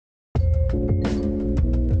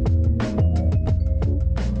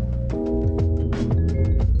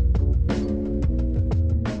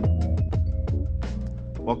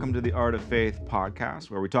welcome to the Art of Faith podcast,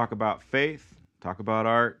 where we talk about faith, talk about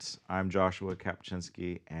art. I'm Joshua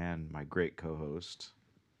Kapchinsky, and my great co-host,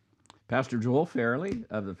 Pastor Joel Fairley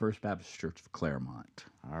of the First Baptist Church of Claremont.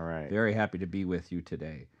 All right. Very happy to be with you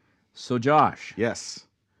today. So, Josh. Yes.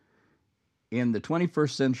 In the 21st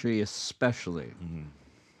century especially,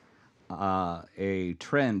 a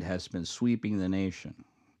trend has been sweeping the nation.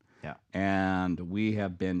 Yeah. And we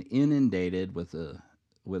have been inundated with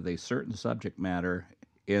a certain subject matter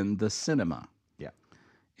in the cinema. Yeah.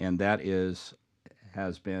 And that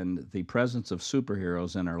has been the presence of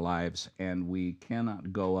superheroes in our lives, and we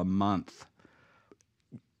cannot go a month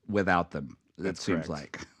without them. It seems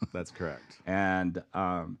like. That's correct. And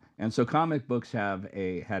so comic books have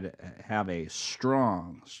been having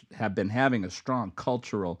a strong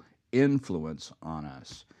cultural influence on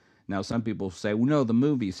us. Now, some people say, well, no, the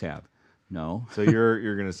movies have. No. So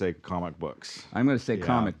you're going to say comic books. I'm going to say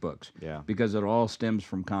comic books. Yeah. Because it all stems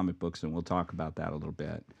from comic books, and we'll talk about that a little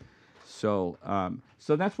bit. So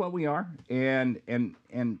so that's what we are. And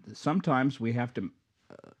sometimes we have to,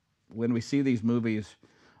 when we see these movies,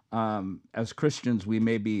 as Christians, we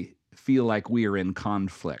maybe feel like we are in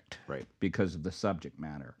conflict. Right. Because of the subject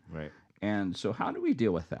matter. Right. And so how do we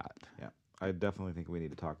deal with that? Yeah. I definitely think we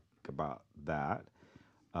need to talk about that.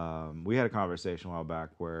 We had a conversation a while back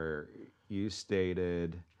where you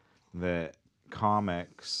stated that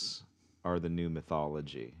comics are the new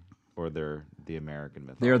mythology, or they're the American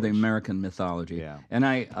mythology. They're the American mythology. Yeah. And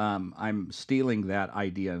I'm stealing that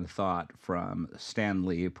idea and thought from Stan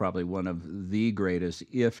Lee, probably one of the greatest,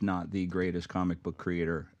 if not the greatest, comic book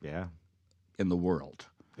creator in the world.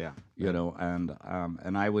 Yeah. You know,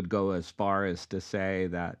 and I would go as far as to say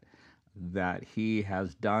that he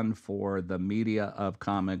has done for the media of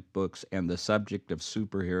comic books and the subject of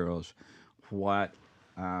superheroes what,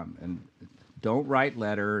 and don't write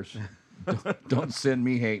letters, don't send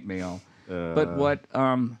me hate mail, but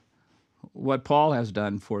what Paul has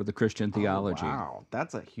done for the Christian theology. Oh, wow,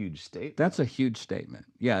 that's a huge statement. That's a huge statement.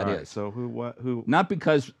 Yeah, it is. So who? Not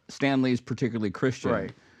because Stan Lee's particularly Christian,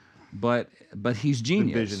 right? But he's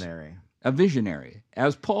genius. Visionary. A visionary,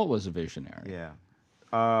 as Paul was a visionary. Yeah.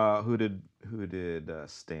 Who did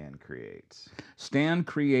Stan create? Stan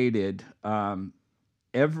created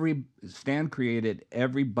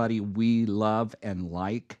everybody we love and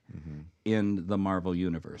like in the Marvel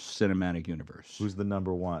universe, cinematic universe. Who's the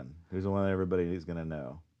number one? Who's the one that everybody is going to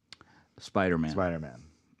know? Spider-Man. Spider-Man.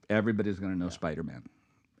 Everybody's going to know Spider-Man,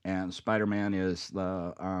 and Spider-Man is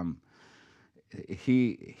the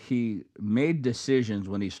he made decisions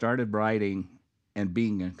when he started writing and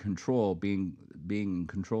being in control, being in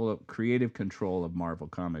control of creative control of Marvel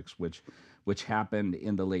Comics, which happened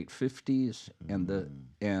in the late 50s and the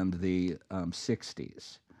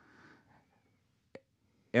 60s.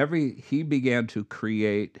 He began to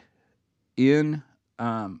create in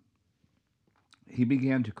the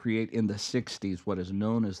 60s what is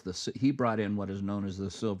known as he brought in what is known as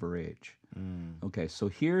the Silver Age. Okay, so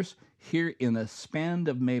here in the span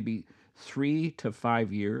of maybe 3 to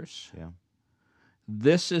 5 years. Yeah.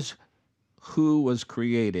 This is who was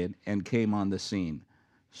created and came on the scene.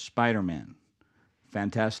 Spider-Man,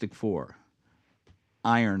 Fantastic Four,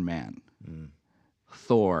 Iron Man,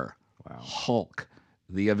 Thor, Hulk,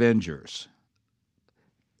 the Avengers,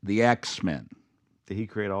 the X-Men. Did he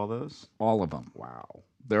create all those? All of them. Wow.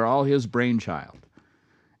 They're all his brainchild.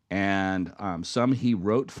 And some he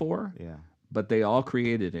wrote for, but they all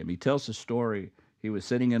created him. He tells the story. He was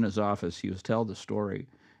sitting in his office. He was telling the story.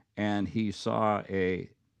 And he saw a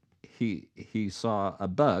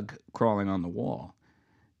bug crawling on the wall,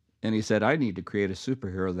 and he said, "I need to create a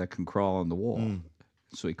superhero that can crawl on the wall."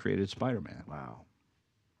 So he created Spider-Man. Wow.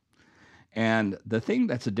 And the thing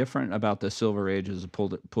that's different about the Silver Age as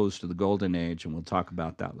opposed to the Golden Age, and we'll talk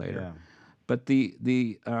about that later. Yeah. But the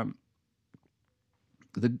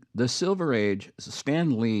Silver Age,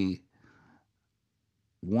 Stan Lee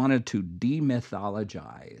wanted to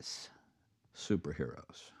demythologize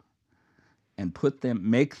superheroes and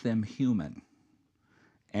make them human,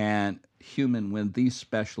 and human with these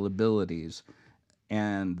special abilities,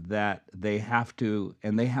 and that they have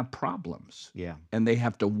problems. Yeah. And they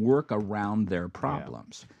have to work around their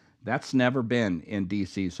problems. Yeah. That's never been in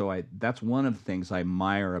DC, so that's one of the things I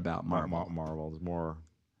admire about Marvel. Marvel is more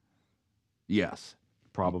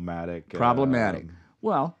problematic. Problematic.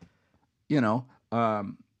 Well, you know,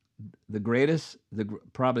 probably the greatest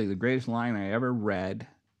line I ever read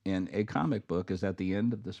in a comic book is at the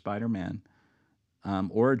end of the Spider-Man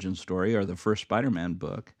origin story, or the first Spider-Man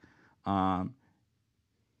book.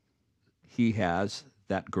 He has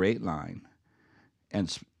that great line, and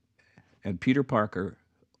Peter Parker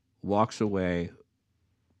walks away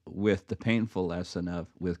with the painful lesson of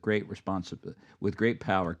with great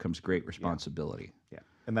power comes great responsibility. Yeah.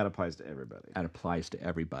 And that applies to everybody. That applies to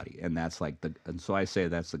everybody, and so I say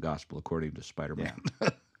that's the gospel according to Spider-Man. Yeah.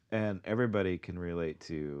 And everybody can relate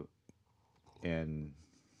to, in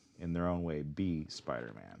their own way, be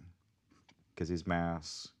Spider-Man, because he's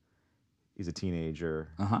he's a teenager,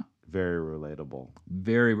 very relatable,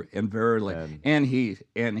 and he's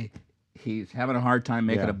having a hard time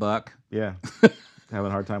making a buck. Yeah. Having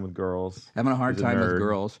a hard time with girls. Having a hard time with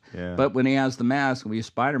girls. Yeah. But when he has the mask, when he's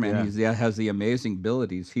Spider-Man, he has the amazing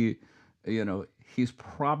abilities. He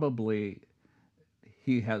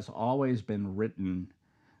has always been written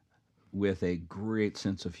with a great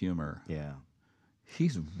sense of humor. Yeah.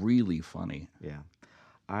 He's really funny. Yeah.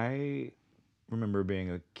 I remember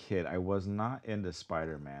being a kid. I was not into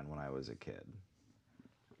Spider-Man when I was a kid.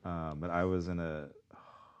 But I was in a...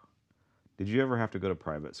 Did you ever have to go to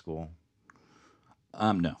private school?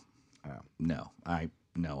 No. I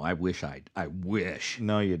wish. I wish.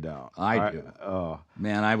 No, you don't. I do. Oh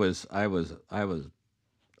man, I was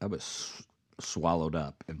swallowed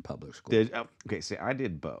up in public school. Okay, see, I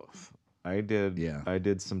did both. I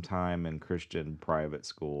did some time in Christian private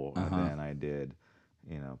school, and then I did,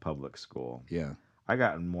 public school. Yeah. I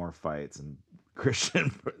got in more fights in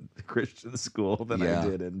Christian school than I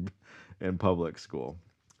did in public school.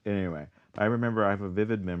 Anyway, I remember I have a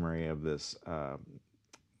vivid memory of this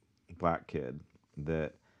black kid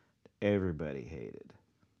that everybody hated,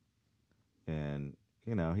 and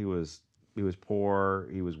he was poor,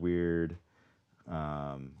 he was weird,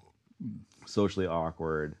 socially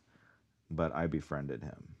awkward, but I befriended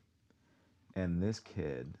him, and this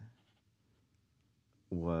kid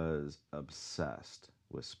was obsessed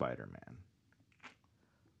with Spider-Man.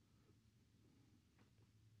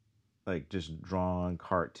 Like just drawing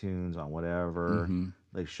cartoons on whatever,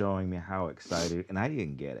 like showing me how excited, and I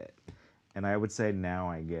didn't get it. And I would say now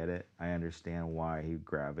I get it. I understand why he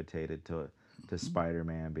gravitated to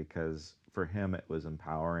Spider-Man, because for him it was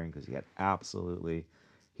empowering, because he had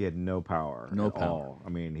no power at all. I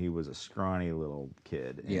mean, he was a scrawny little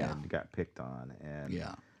kid and got picked on, and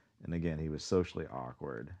again, he was socially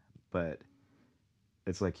awkward, but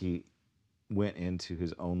it's like he went into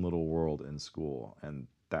his own little world in school, and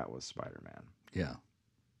that was Spider-Man. Yeah.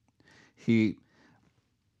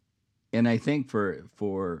 And I think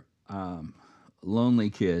for lonely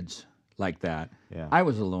kids like that, I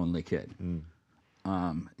was a lonely kid.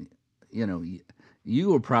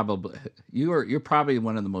 You're probably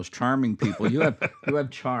one of the most charming people. You have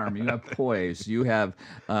charm, you have poise, you have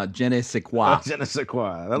je ne sais quoi. Je ne sais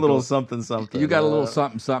quoi. That little something something. You got a little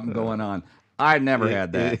something going on. I never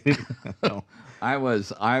had that. No. I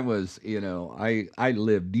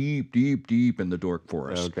lived deep in the dork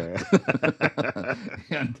forest. Okay.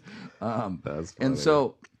 and That's funny. and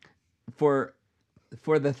so for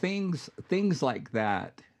the things like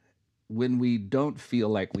that, when we don't feel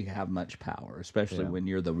like we have much power, especially when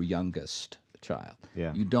you're the youngest child,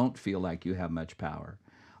 you don't feel like you have much power.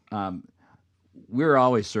 We're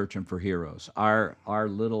always searching for heroes. Our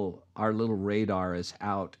little radar is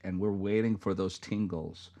out, and we're waiting for those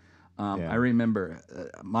tingles. I remember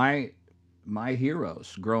my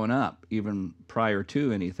heroes growing up, even prior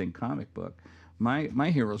to anything comic book. My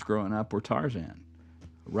heroes growing up were Tarzan,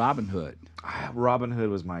 Robin Hood. Robin Hood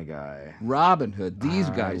was my guy. Robin Hood. These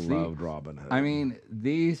guys. I loved Robin Hood. I mean,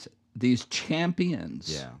 these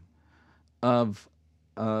champions. Of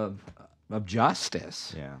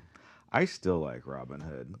justice. Yeah. I still like Robin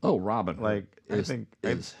Hood. Oh, Robin Hood.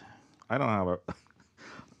 I don't have a.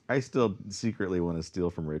 I still secretly want to steal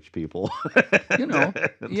from rich people.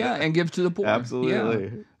 And give to the poor. Absolutely.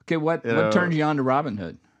 Yeah. Okay, what turned you on to Robin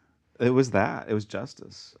Hood? It was that. It was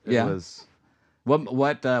justice. It was. What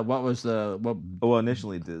was the what? Well,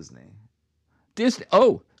 initially Disney. Disney.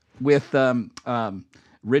 Oh, with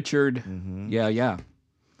Richard. Yeah.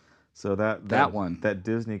 So that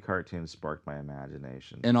Disney cartoon sparked my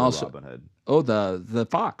imagination. And also Robin Hood. Oh, the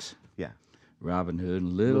fox. Yeah. Robin Hood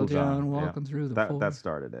and Little John walking through the forest. That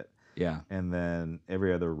started it. Yeah. And then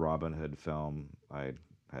every other Robin Hood film, I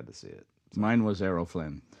had to see it. Mine was Errol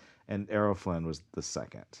Flynn. And Errol Flynn was the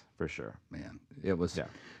second, for sure. Man, it was. Yeah.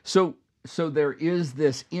 So there is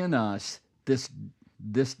this in us, this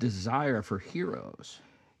desire for heroes.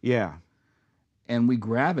 Yeah. And we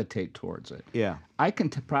gravitate towards it. Yeah. I can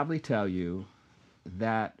probably tell you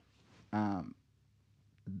that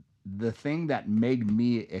the thing that made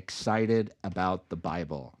me excited about the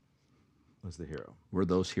Bible was the hero. Were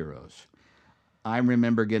those heroes. I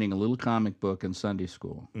remember getting a little comic book in Sunday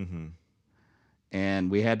school. Mm-hmm.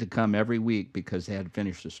 And we had to come every week because they had to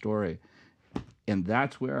finish the story. And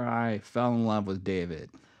that's where I fell in love with David.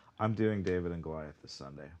 I'm doing David and Goliath this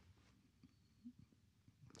Sunday.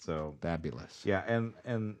 So Fabulous. yeah,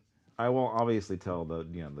 and I will obviously tell the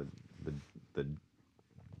the the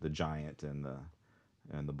the giant and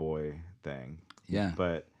the boy thing. Yeah.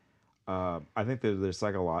 But I think that there's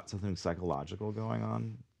something psychological going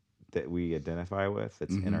on that we identify with.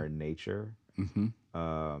 It's in our nature.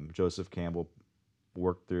 Joseph Campbell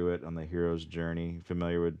worked through it on the hero's journey.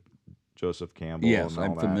 Familiar with Joseph Campbell? Yes, and all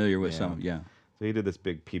I'm that? familiar with some. Yeah. So he did this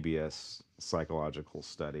big PBS psychological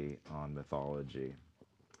study on mythology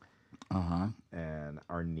and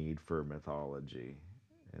our need for mythology,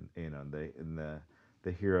 and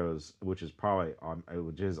the heroes, which is probably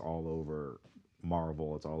which is all over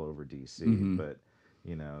Marvel, it's all over DC, but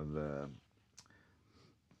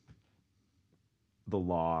the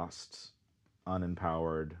lost,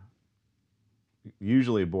 unempowered,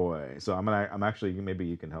 usually boy. So I'm actually, maybe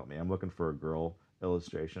you can help me. I'm looking for a girl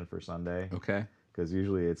illustration for Sunday. Okay. Because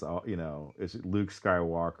usually it's all it's Luke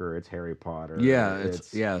Skywalker, it's Harry Potter. Yeah,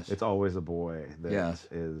 it's always a boy that Yes.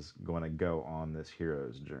 is going to go on this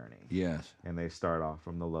hero's journey. Yes. And they start off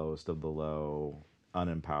from the lowest of the low,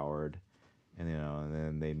 unempowered, and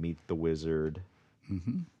then they meet the wizard,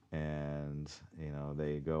 and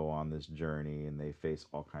they go on this journey and they face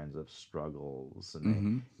all kinds of struggles,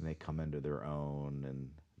 and they come into their own and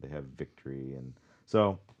they have victory, and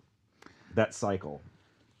so that cycle.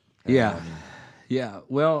 Yeah. Yeah.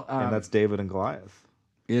 Well, And that's David and Goliath.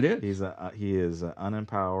 it is. He is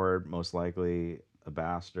unempowered, most likely a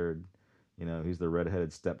bastard. He's the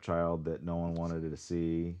redheaded stepchild that no one wanted to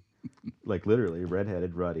see, like literally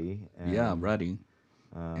redheaded, ruddy. And, Yeah, ruddy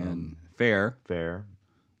and fair. fair.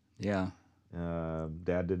 Yeah.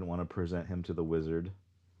 Dad didn't want to present him to the wizard,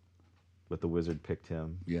 but the wizard picked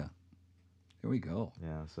him. Yeah. There we go.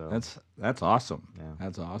 Yeah, so That's awesome. Yeah.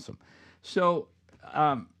 That's awesome. So,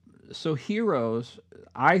 so heroes,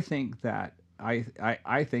 I think that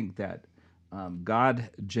God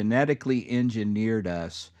genetically engineered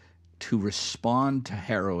us to respond to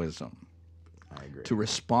heroism, I agree. to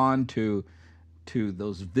respond to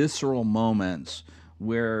those visceral moments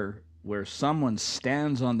where someone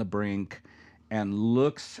stands on the brink and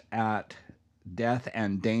looks at death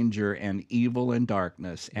and danger and evil and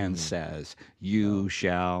darkness and says, "You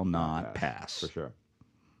shall not pass." For sure.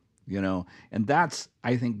 And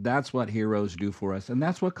I think that's what heroes do for us, and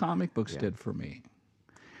that's what comic books did for me.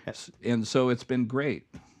 And so it's been great.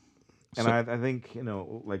 And I think,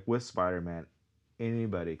 like with Spider-Man,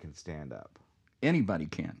 anybody can stand up. Anybody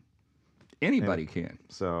can. Anybody can.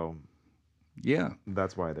 So Yeah.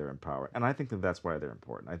 that's why they're empowered. And I think that's why they're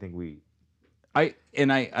important. I think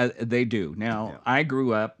they do. Now, I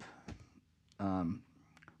grew up,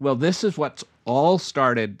 well, this is what's all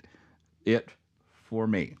started it for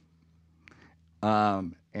me.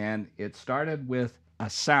 And it started with a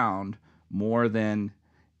sound more than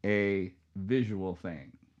a visual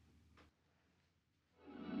thing.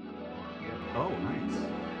 Oh, nice.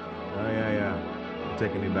 Oh, yeah. You're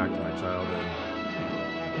taking me back to my childhood.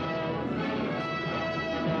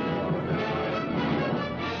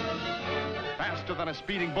 Faster than a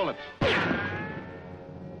speeding bullet.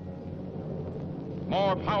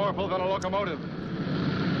 More powerful than a locomotive.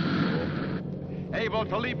 Able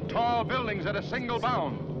to leap tall buildings at a single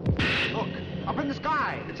bound. Look, up in the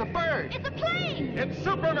sky. It's a bird. It's a plane! It's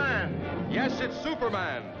Superman! Yes, it's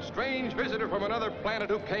Superman, strange visitor from another planet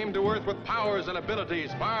who came to Earth with powers and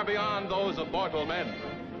abilities far beyond those of mortal men.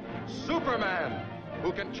 Superman,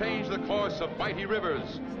 who can change the course of mighty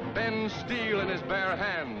rivers, bend steel in his bare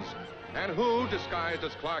hands, and who, disguised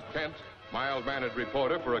as Clark Kent, mild-mannered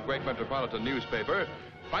reporter for a great metropolitan newspaper,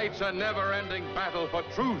 fights a never-ending battle for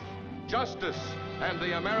truth, justice, and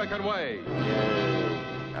the American way.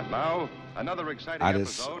 And now, another exciting That is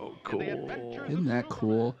episode so in cool. the adventures Isn't of that Superman.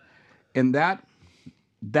 cool? And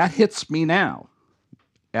that hits me now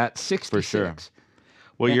at 66. For sure.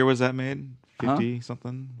 What year was that made? 50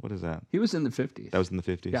 something? What is that? He was in the 50s. That was in the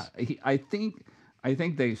 50s? Yeah, I think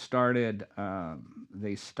they started.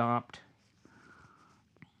 They stopped.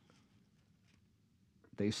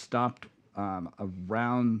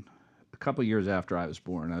 Around a couple years after I was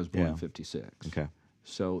born. I was born in '56. Okay.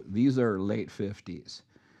 So these are late 50s,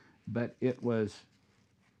 but it was.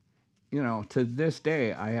 To this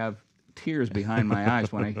day, I have tears behind my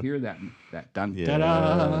eyes when I hear that dun da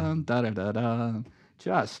da da da da.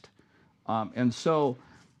 Just, and so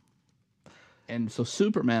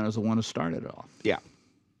Superman is the one who started it all. Yeah.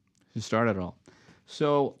 He started it all.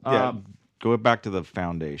 So Go back to the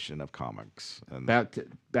foundation of comics. And back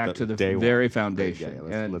to the day very one. foundation,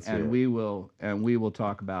 Yeah, let's hear it. we will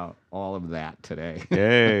talk about all of that today.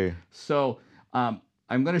 Yay. So I'm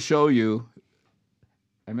going to show you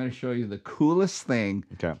I'm going to show you the coolest thing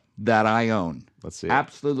Okay. that I own. Let's see it.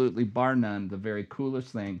 Absolutely, bar none, the very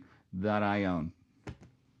coolest thing that I own.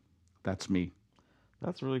 That's me.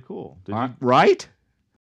 That's really cool. Did you? Right?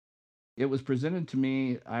 It was presented to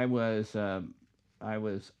me. I was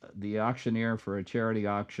the auctioneer for a charity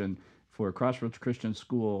auction for Crossroads Christian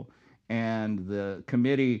School, and the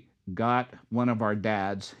committee got one of our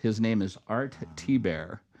dads. His name is Art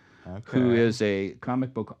T-Bear, who is a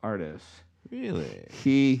comic book artist. Really?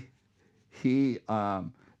 They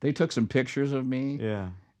took some pictures of me. Yeah.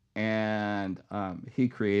 And he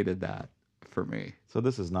created that for me. So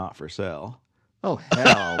this is not for sale. Oh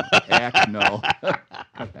hell, heck no!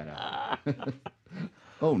 Cut that out.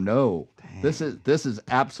 Oh no, dang. This is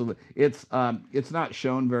absolute. It's not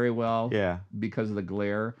shown very well. Yeah. Because of the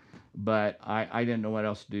glare, but I didn't know what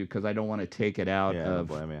else to do because I don't want to take it out of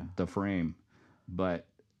the frame. But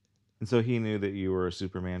and so he knew that you were a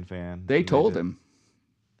Superman fan. They told him.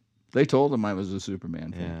 They told him I was a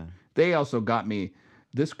Superman fan. Yeah. They also got me.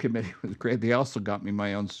 This committee was great. They also got me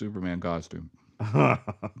my own Superman costume.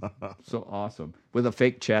 So awesome. With a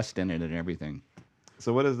fake chest in it and everything.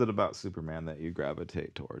 So what is it about Superman that you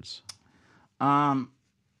gravitate towards?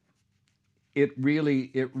 It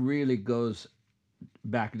really goes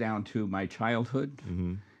back down to my childhood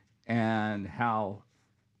and how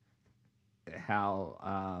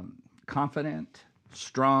confident,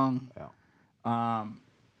 strong. Yeah.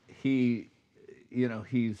 He's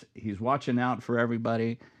watching out for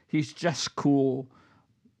everybody. He's just cool.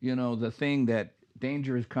 You know, the thing that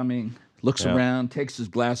danger is coming, looks around, takes his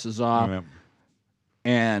glasses off,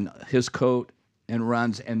 and his coat, and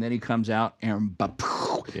runs, and then he comes out, and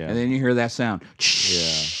then you hear that sound.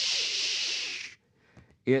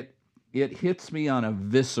 Yeah. It hits me on a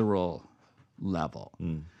visceral level,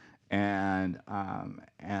 and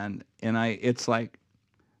it's like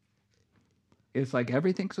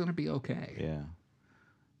everything's gonna be okay. Yeah.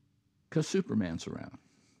 Because Superman's around,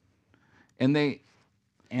 and the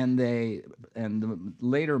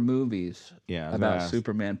later movies about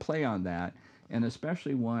Superman play on that, and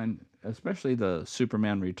especially the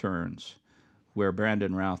Superman Returns, where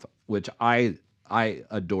Brandon Routh, which I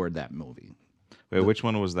adored that movie. Wait, which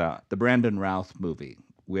one was that? The Brandon Routh movie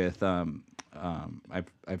with I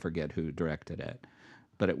forget who directed it,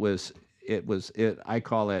 but I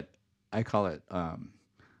call it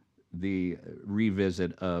the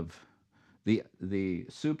revisit of the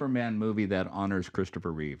Superman movie that honors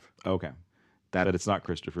Christopher Reeve. Okay. But it's not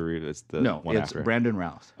Christopher Reeve, it's the one it's after. Brandon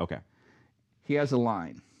Routh. Okay. He has a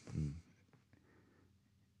line.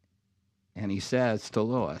 And he says to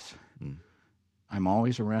Lois, I'm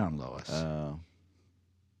always around, Lois.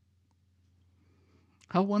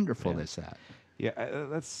 How wonderful is that?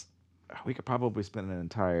 Yeah, we could probably spend an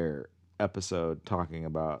entire episode talking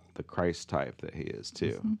about the Christ type that he is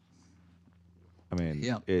too. I mean,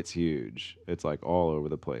 it's huge. It's like all over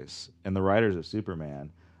the place. And the writers of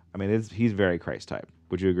Superman, I mean, he's very Christ type.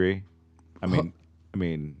 Would you agree? I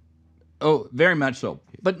mean. Oh, very much so,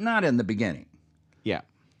 but not in the beginning. Yeah.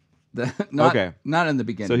 Not in the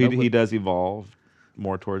beginning. So he does evolve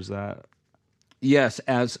more towards that. Yes,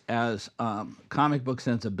 as comic book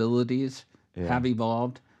sensibilities have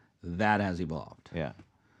evolved, that has evolved. Yeah.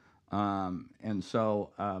 And so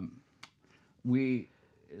I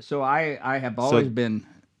have always been.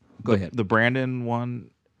 Go ahead. The Brandon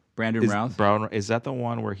one. Brandon Routh. Is that the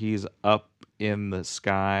one where he's up in the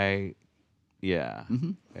sky? Yeah.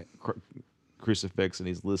 Crucifix, and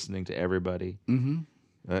he's listening to everybody.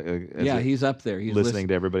 He's up there. He's listening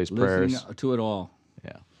to everybody's prayers. Listening to it all.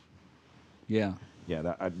 Yeah. Yeah.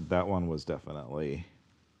 Yeah. That one was definitely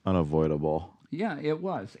unavoidable. Yeah, it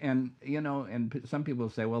was, and and some people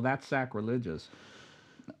say, "Well, that's sacrilegious."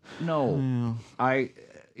 No,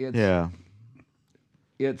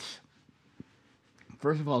 It's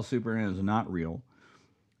first of all, Superman is not real.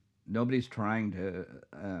 Nobody's trying to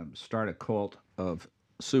start a cult of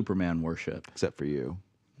Superman worship, except for you.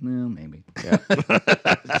 Well, maybe. Yeah.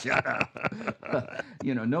 Shut up.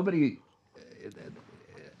 Nobody.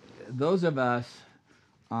 Those of us.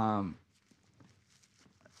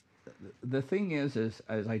 The thing is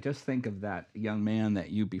as I just think of that young man that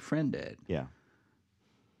you befriended. Yeah.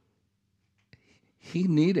 He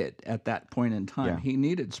needed, at that point in time, he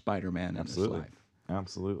needed Spider-Man in his life.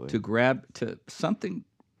 Absolutely. To grab to something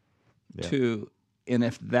and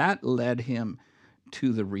if that led him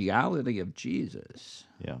to the reality of Jesus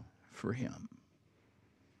for him,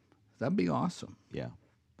 that'd be awesome. Yeah.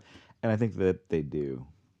 And I think that they do.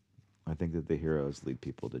 I think that the heroes lead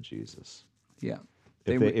people to Jesus. Yeah.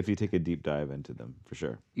 If you take a deep dive into them, for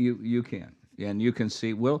sure. You can. And you can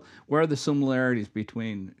see, where are the similarities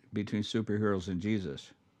between superheroes and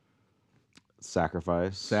Jesus?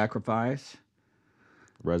 Sacrifice,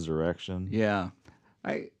 resurrection. Yeah.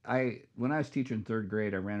 I when I was teaching third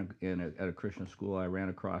grade, I ran at a Christian school. I ran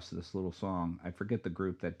across this little song. I forget the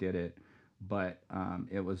group that did it, but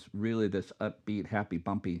it was really this upbeat, happy,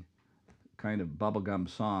 bumpy kind of bubblegum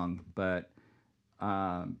song. But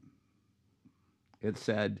it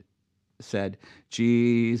said,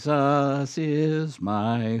 Jesus is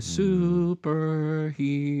my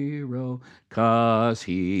superhero, 'cause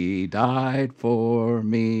he died for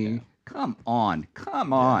me. Come on,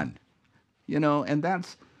 come on. You know, and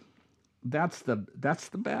that's the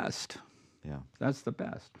best. Yeah. That's the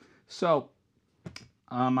best. So,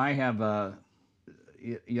 I have I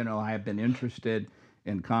have been interested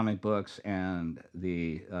in comic books and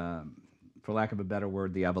the, for lack of a better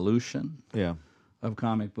word, the evolution Yeah. of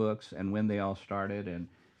comic books and when they all started, and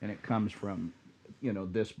it comes from,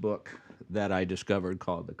 this book that I discovered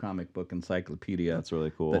called the Comic Book Encyclopedia. That's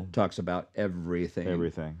really cool. That talks about everything.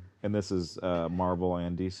 Everything. And this is Marvel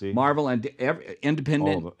and DC. Marvel and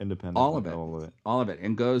independent. All of it.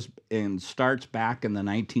 And goes and starts back in the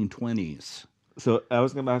 1920s. So I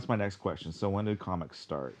was going to ask my next question. So when did comics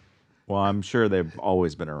start? Well, I'm sure they've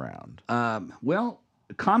always been around. Well,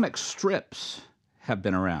 comic strips have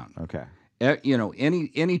been around. Okay.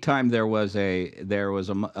 Any time there was a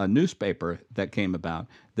newspaper that came about,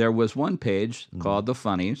 there was one page called the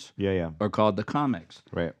funnies, or called the comics,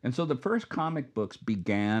 right? And so the first comic books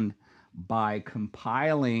began by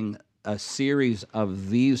compiling a series of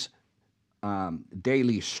these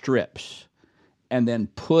daily strips, and then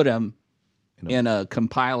put them in a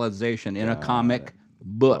compilation in a comic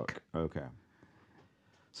book. Okay.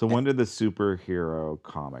 So when did the superhero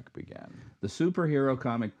comic begin? The superhero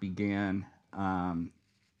comic began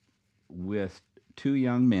with two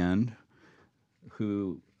young men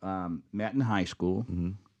who met in high school,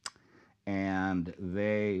 and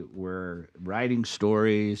they were writing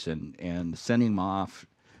stories and sending them off,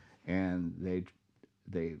 and they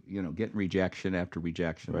getting rejection after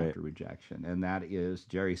rejection after rejection, and that is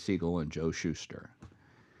Jerry Siegel and Joe Shuster,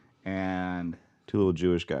 and two little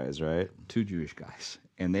Jewish guys, right? Two Jewish guys,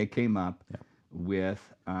 and they came up with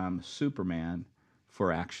Superman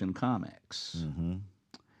for Action Comics.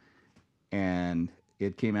 And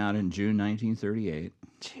it came out in June 1938.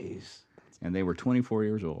 Jeez. And they were 24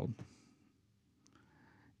 years old.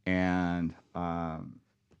 And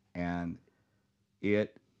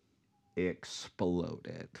it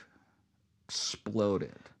exploded.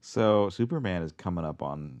 So Superman is coming up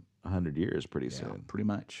on 100 years pretty soon. Pretty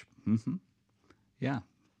much. Yeah.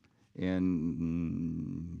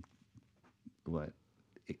 In what,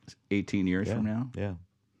 18 years from now? Yeah.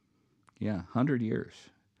 Yeah, 100 years.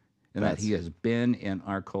 And that he has been in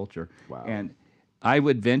our culture. Wow. And I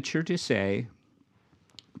would venture to say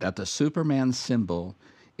that the Superman symbol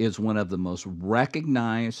is one of the most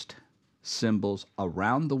recognized symbols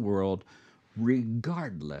around the world,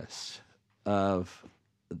 regardless of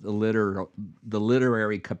the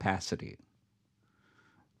literary capacity.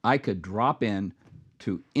 I could drop in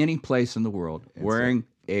to any place in the world wearing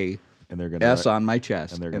a S on my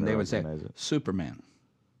chest, and they would say, Superman.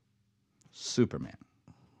 Superman.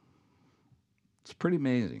 It's pretty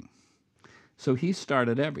amazing. So he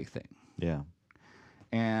started everything. Yeah.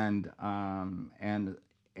 And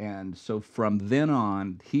so from then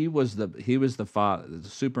on, he was the father.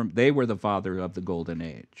 They were the father of the Golden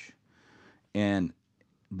Age, and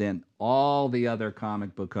then all the other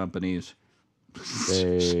comic book companies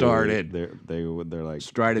started. They're like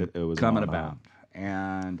started it was coming about,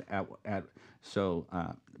 and so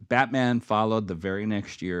Batman followed the very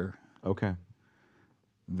next year. Okay.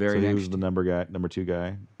 So he was the number two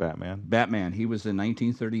guy, Batman. Batman. He was in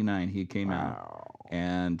 1939. He came out,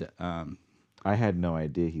 and I had no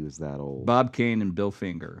idea he was that old. Bob Kane and Bill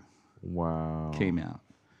Finger. Wow. Came out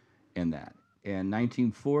in that. And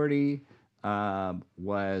 1940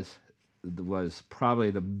 was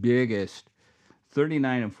probably the biggest.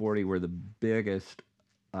 39 and 40 were the biggest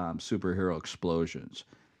superhero explosions,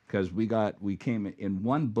 because we came in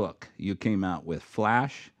one book. You came out with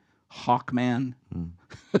Flash, Hawkman,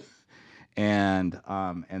 and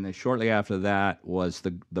then shortly after that was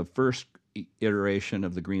the first iteration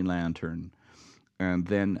of the Green Lantern, and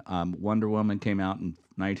then Wonder Woman came out in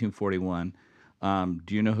 1941.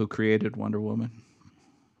 Do you know who created Wonder Woman?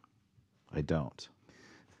 I don't.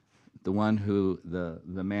 The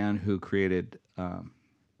man who created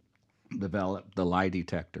developed the lie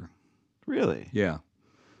detector. Really? Yeah.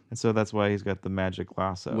 And so that's why he's got the magic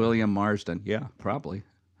lasso. William Marsden. Yeah, probably.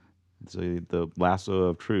 So the lasso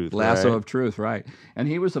of truth. Lasso of truth, right? And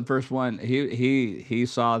he was the first one. He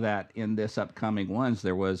saw that in this upcoming ones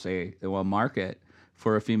there was a market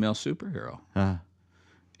for a female superhero. Huh.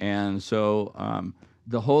 And so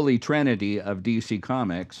the holy trinity of DC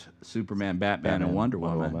Comics, Superman, Batman, and Wonder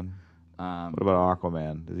Woman. What about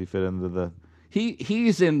Aquaman? Does he fit into the? He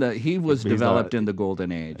was developed in the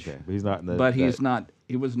Golden Age. Okay, but he's not in the. But he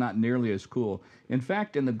was not nearly as cool. In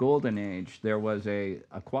fact, in the Golden Age, there was a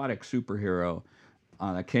aquatic superhero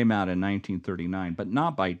that came out in 1939, but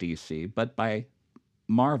not by DC, but by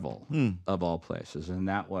Marvel, of all places, and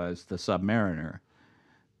that was the Submariner,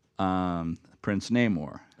 Prince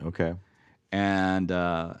Namor. Okay.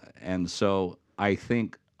 And so I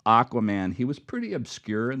think Aquaman, he was pretty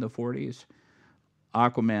obscure in the 40s.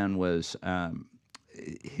 Aquaman was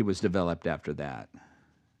he was developed after that,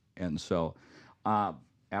 and so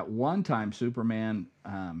at one time Superman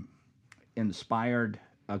inspired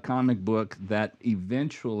a comic book that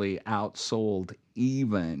eventually outsold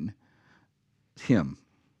even him,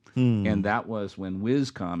 and that was when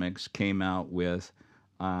Wiz Comics came out with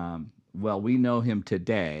we know him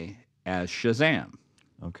today as Shazam,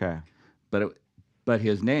 Okay. but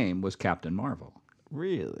his name was Captain Marvel.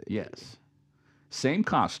 Really? Yes. Same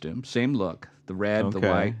costume, same look, the red, the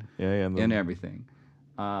white, and everything.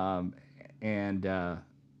 And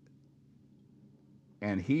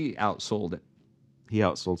he outsold it. He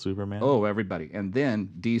outsold Superman. Oh, everybody. And then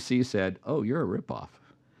DC said, "Oh, you're a ripoff."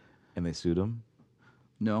 And they sued him.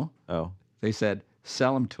 No. Oh. They said,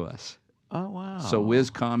 "Sell them to us." Oh wow. So Wiz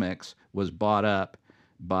Comics was bought up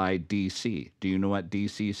by DC. Do you know what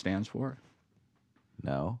DC stands for?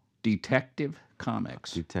 No. Detective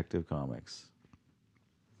Comics. Detective Comics.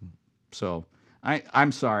 So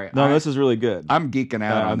I'm sorry. No, this is really good. I'm geeking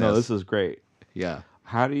out on this. No, this is great. Yeah.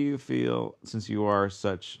 How do you feel, since you are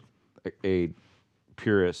such a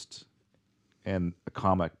purist and a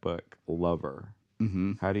comic book lover?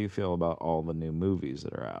 Mm-hmm. How do you feel about all the new movies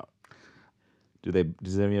that are out?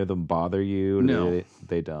 Does any of them bother you? No.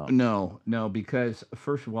 They don't. No, because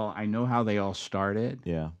first of all, I know how they all started.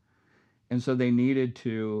 Yeah. And so they needed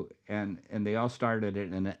to, and they all started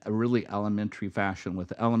it in a really elementary fashion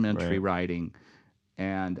with elementary writing,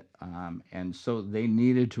 and so they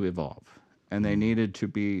needed to evolve, and they needed to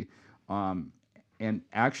be, and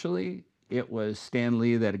actually it was Stan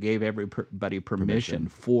Lee that gave everybody permission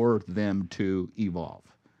for them to evolve,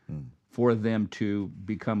 for them to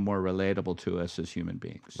become more relatable to us as human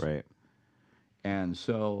beings. Right. And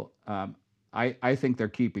so I think they're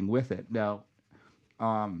keeping with it now.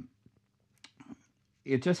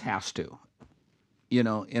 It just has to,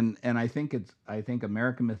 and I think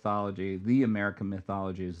American mythology, the American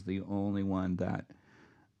mythology, is the only one that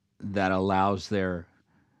allows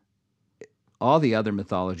all the other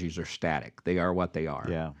mythologies are static. They are what they are.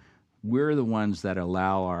 Yeah. We're the ones that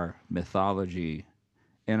allow our mythology,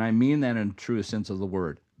 and I mean that in the truest sense of the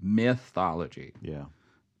word, mythology. Yeah.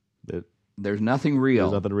 There's nothing real.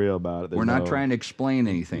 There's nothing real about it. We're not trying to explain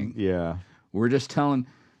anything. Yeah. We're just telling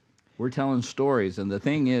stories, and the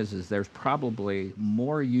thing is there's probably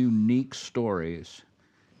more unique stories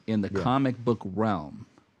in the comic book realm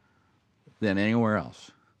than anywhere else.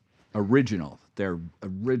 Original. They're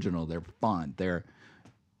fun. They're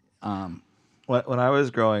When I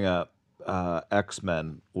was growing up,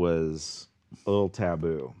 X-Men was a little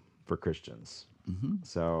taboo for Christians. Mm-hmm.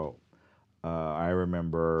 So I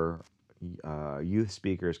remember youth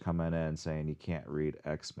speakers coming in saying you can't read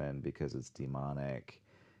X-Men because it's demonic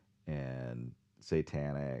and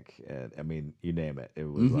satanic, and I mean, you name it. It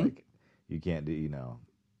was like, you can't do,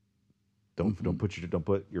 don't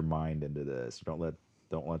put your mind into this. Don't let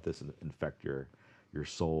this infect your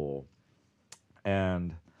soul.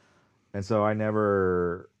 And so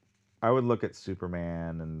I would look at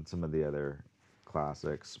Superman and some of the other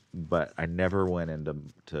classics, but I never went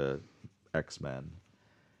into X-Men.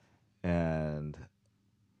 And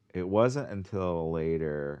it wasn't until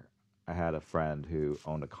later I had a friend who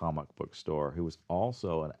owned a comic book store who was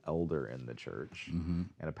also an elder in the church and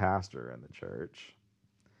a pastor in the church.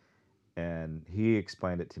 And he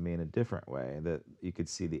explained it to me in a different way, that you could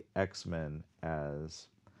see the X-Men as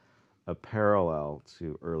a parallel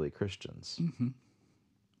to early Christians. Mm-hmm.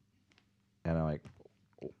 And I'm like,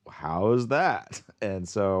 how is that? And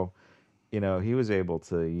so, he was able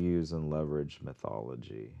to use and leverage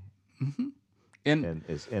mythology in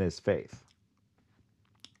his faith.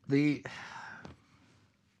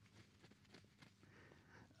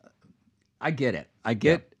 I get it.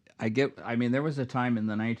 I mean, there was a time in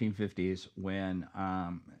the 1950s when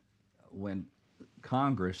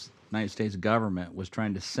Congress, United States government, was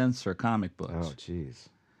trying to censor comic books. Oh, jeez.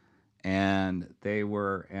 And they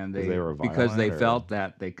were violent, because they felt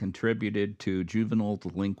that they contributed to juvenile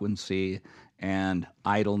delinquency and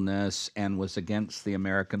idleness, and was against the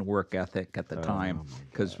American work ethic at the time,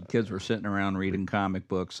 because kids were sitting around reading comic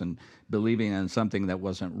books and believing in something that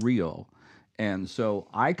wasn't real. And so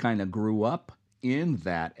I kind of grew up in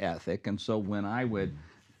that ethic. And so when I would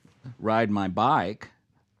ride my bike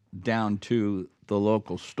down to the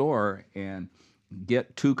local store and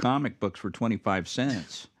get 2 comic books for 25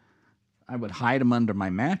 cents, I would hide them under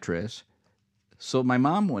my mattress so my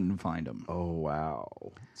mom wouldn't find them. Oh, wow.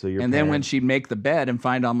 So your And then when parents- she'd make the bed and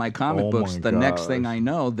find all my comic Oh books, my the next thing gosh. I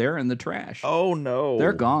know, they're in the trash. Oh, no.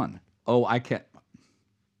 They're gone. Oh, I can't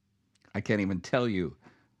even tell you.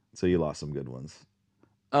 So you lost some good ones.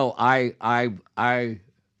 Oh, I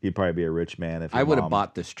You'd probably be a rich man if I your would have mom-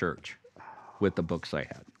 bought this church with the books I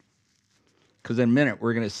had. Because in a minute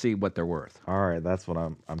we're going to see what they're worth. All right, that's what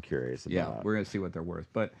I'm curious about. Yeah, we're going to see what they're worth.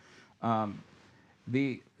 But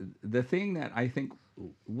the thing that I think,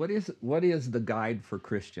 what is the guide for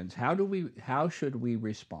Christians? How should we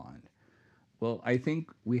respond? Well, I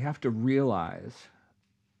think we have to realize,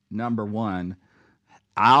 number one,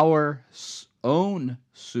 our own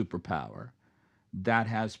superpower that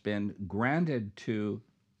has been granted to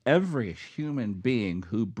every human being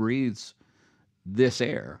who breathes this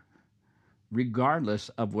air, regardless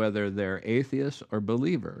of whether they're atheists or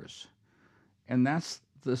believers. And that's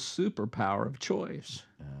the superpower of choice.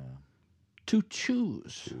 To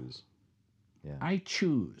choose. Yeah. I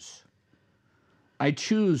choose. I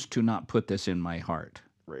choose to not put this in my heart.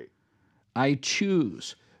 Right. I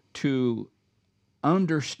choose to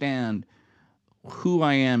understand who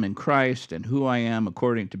I am in Christ and who I am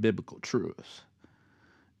according to biblical truth.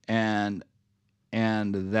 And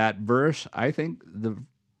that verse, I think the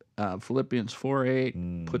Philippians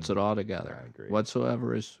 4:8 puts it all together. I agree.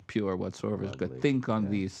 Whatsoever is pure, whatsoever is good, Lovely. think on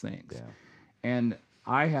these things. Yeah. And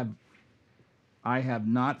I have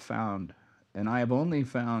not found, and I have only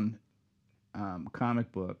found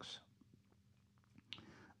comic books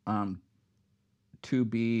to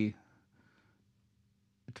be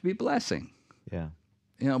blessing. Yeah.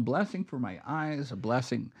 You know, blessing for my eyes, a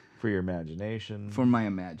blessing For your imagination. for my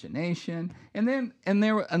imagination. And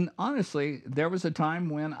honestly, there was a time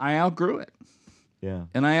when I outgrew it, Yeah.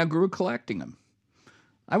 and I outgrew collecting them.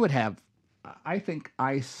 I think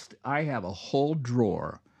I have a whole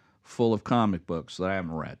drawer full of comic books that I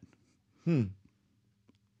haven't read.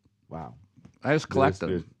 Wow. I just collect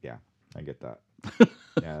them. Yeah, I get that.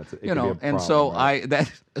 Yeah, it You could be know, a and problem, so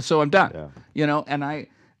right? so I'm done. Yeah. You know, and I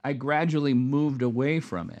gradually moved away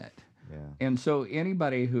from it. Yeah. And so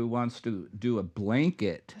anybody who wants to do a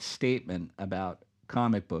blanket statement about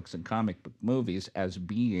comic books and comic book movies as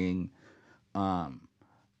being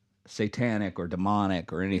satanic or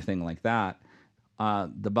demonic or anything like that,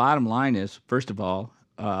 the bottom line is, first of all,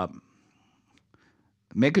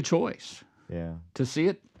 make a choice Yeah. to see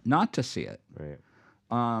it, not to see it. Right.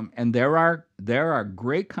 And there are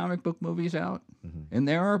great comic book movies out, and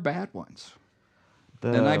there are bad ones.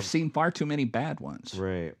 And I've seen far too many bad ones.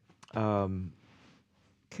 Right. Catwoman,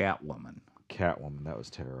 Catwoman. That was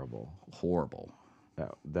terrible. horrible.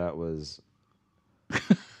 That was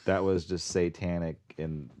just satanic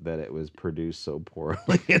in that it was produced so poorly.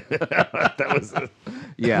 that was.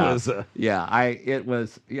 Yeah, was,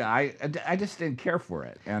 I just didn't care for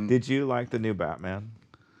it, and Did you like the new Batman?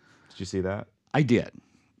 Did you see that? I did,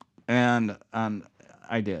 and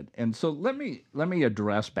I did, and so let me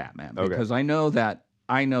address Batman, Okay. because I know that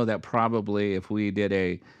probably if we did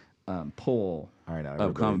a poll All right, now of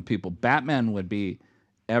everybody- common people, Batman would be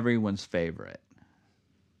everyone's favorite,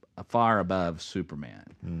 far above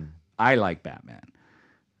Superman. I like Batman.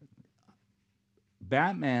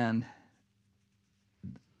 Batman,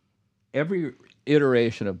 every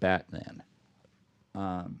iteration of Batman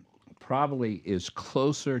probably is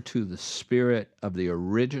closer to the spirit of the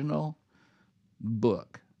original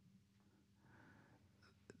book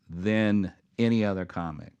than any other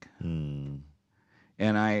comic. And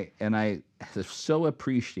I so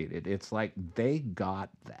appreciate it. It's like they got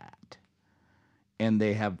that, and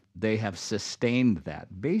they have sustained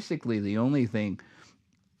that. Basically, the only thing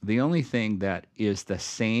that is the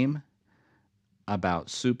same about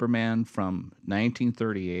Superman from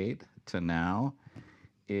 1938 to now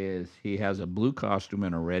is he has a blue costume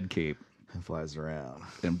and a red cape, It flies around.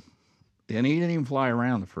 and he didn't even fly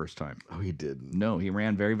around the first time. Oh, he didn't. No, he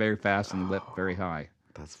ran very, very fast and leapt very high.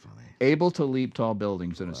 That's funny. Able to leap tall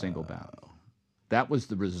buildings in a single bound. That was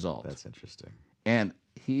the result. That's interesting. And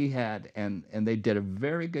he had, and they did a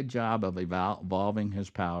very good job of evolving his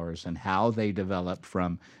powers and how they developed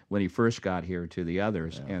from when he first got here to the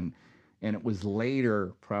others. Yeah. And it was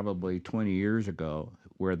later, probably 20 years ago,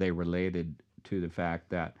 where they related to the fact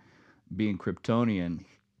that being Kryptonian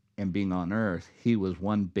and being on Earth, he was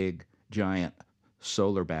one big giant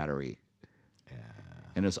solar battery. Yeah.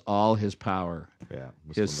 And it's all his power. Yeah.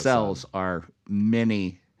 was His from the cells sun. are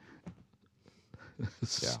many,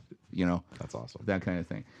 Yeah. you know, That's awesome. that kind of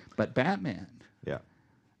thing. But Batman, Yeah.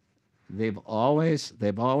 they've always,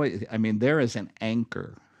 I mean, there is an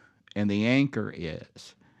anchor, and the anchor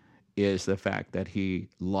is the fact that he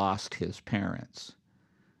lost his parents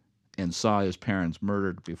and saw his parents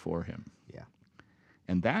murdered before him. Yeah.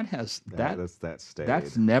 And that stayed.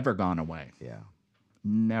 that's never gone away. Yeah.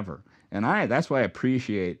 Never. And that's what I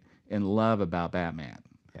appreciate and love about Batman.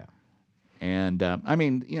 Yeah. And I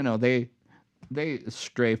mean, you know, they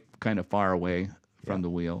stray kind of far away from the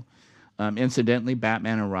wheel. Incidentally,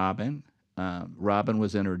 Batman and Robin. Robin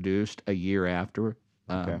was introduced a year after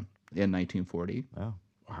in 1940. Oh,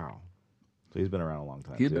 wow. So he's been around a long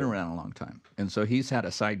time. He's been around a long time, and so he's had a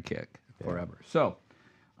sidekick forever. So,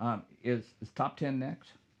 is top 10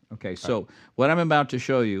 next? Okay. So what I'm about to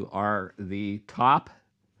show you are the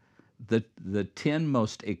 10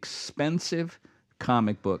 most expensive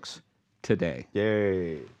comic books today.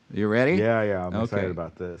 Yay. You ready? Yeah. I'm Okay. excited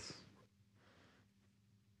about this.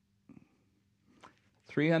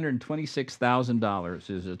 $326,000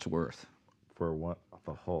 is its worth. For what?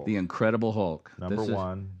 The Hulk. The Incredible Hulk. Number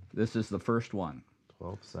one. This is the first one.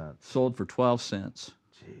 12 cents. Sold for 12 cents.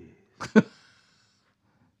 Jeez.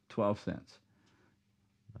 12 cents.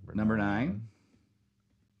 Number 9.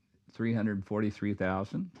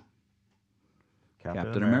 343,000.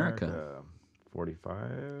 Captain America.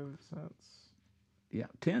 45 cents. Yeah,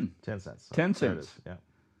 10. 10 cents. 10 There it cents. is, yeah.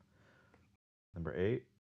 Number 8.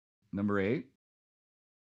 Number 8.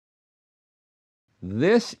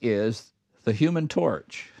 This is the Human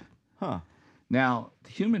Torch. Huh. Now,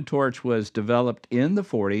 the Human Torch was developed in the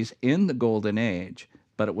 40s, in the Golden Age,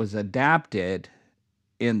 but it was adapted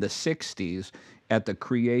in the 60s at the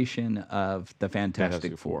creation of the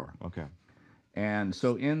Fantastic Four. Okay. And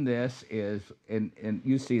so in this is, and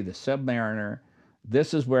you see the Submariner.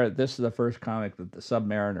 This is the first comic that the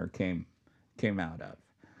Submariner came out of.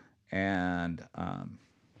 And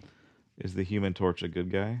Is the Human Torch a good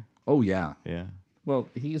guy? oh yeah, Yeah. well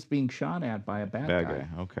he's being shot at by a bad guy.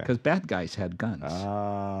 Okay. Because bad guys had guns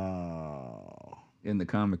Oh. in the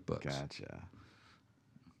comic books. Gotcha.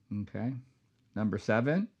 Okay. Number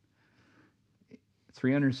 7,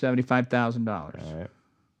 $375,000. All right.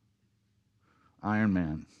 Iron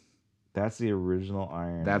Man. That's the original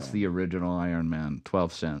Iron That's Man. the original Iron Man.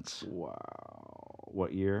 12 cents. Wow.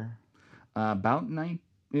 What year? About in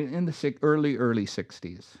the early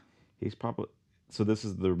 60s. He's probably. So this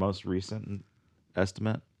is the most recent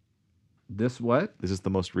estimate. This what? Is this the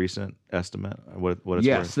most recent estimate? What it's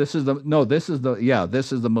Yes, worth? this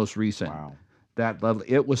is the most recent. Wow. That level,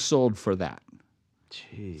 it was sold for that.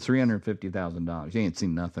 Jeez. $350,000. You ain't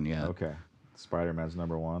seen nothing yet. Okay. Spider-Man's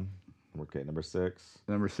number 1. Okay, number 6.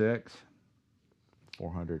 Number 6,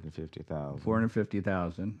 450,000.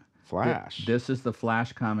 450,000. Flash. This is the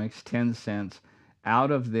Flash comics, 10 cents.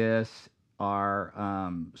 Out of this are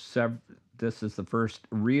this is the first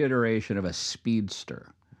reiteration of a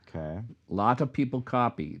speedster. Okay. A lot of people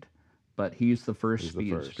copied, but he's the first He's the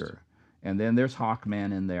speedster. first. And then there's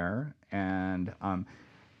Hawkman in there, and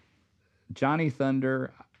Johnny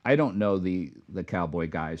Thunder. I don't know the cowboy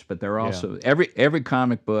guys, but they're also every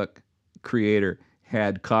comic book creator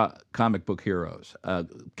had comic book heroes,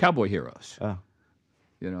 cowboy heroes. Oh.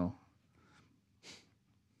 You know.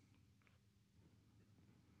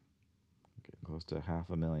 Getting close to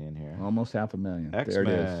 $500,000 here. Almost $500,000. There it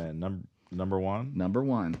is. X-Men, number 1. Number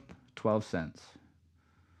 1, 12 cents.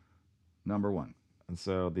 Number 1. And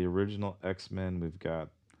so the original X-Men, we've got.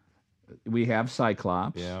 We have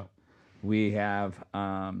Cyclops. Yeah. We have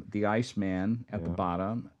the Iceman at the Yeah.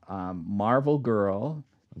 bottom. Marvel Girl,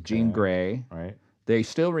 Jean Grey. Right. They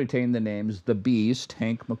still retain the names The Beast,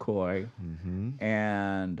 Hank McCoy, Mm-hmm.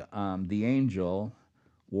 and the Angel,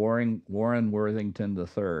 Warren Worthington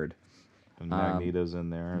III. And Magneto's in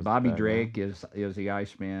there. as Bobby the bad guy. Drake is the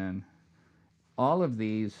Iceman. All of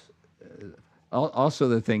these. Also,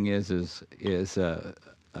 the thing is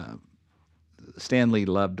Stan Lee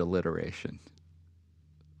loved alliteration.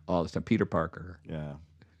 All the time. Peter Parker, Yeah.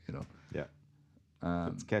 you know. Yeah.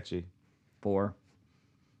 It's catchy. 4.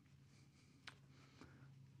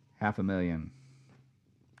 $500,000.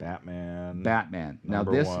 Batman. Batman. Now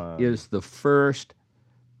Number this 1. is the first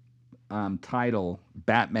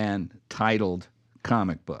Batman titled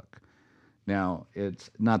comic book. Now it's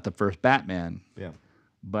not the first Batman, Yeah.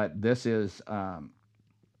 but this is in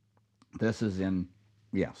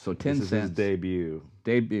so 10 This is cents his debut.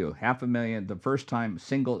 debut. $500,000. The first time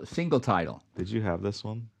single title. Did you have this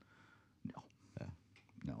one?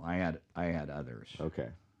 No, I had others. Okay.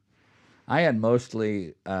 I had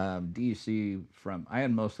mostly DC from. I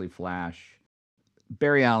had mostly Flash,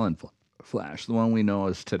 Barry Allen Flash, the one we know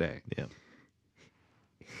as today. Yeah.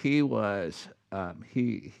 He was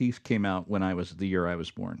he came out when I was the year I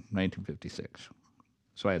was born, 1956.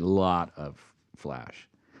 So I had a lot of Flash,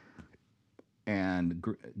 and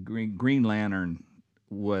Green Lantern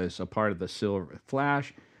was a part of the Silver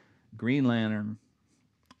Flash, Green Lantern,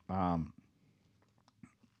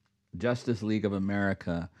 Justice League of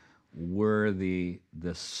America were the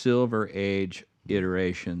Silver Age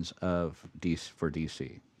iterations of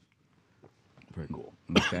DC. Very cool.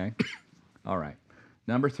 Okay, all right.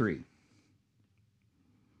 Number 3.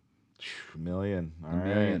 Million. All right.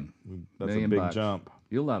 million. That's $1 million a big bucks. jump.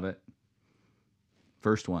 You'll love it.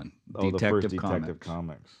 First one, Oh, the Detective first Detective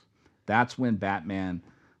Comics. That's when Batman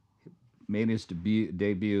made his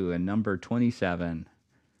debut in number 27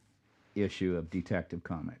 issue of Detective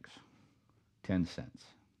Comics. 10 cents.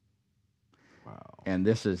 Wow. And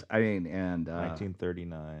this is,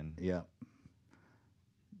 1939. Yeah.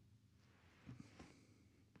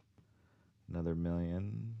 Another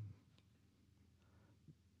million.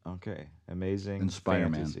 Okay. Amazing And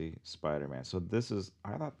Spider-Man. Fantasy Spider-Man. So this is,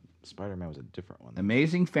 I thought Spider-Man was a different one.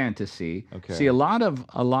 Amazing Fantasy. Okay. See, a lot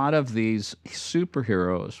of these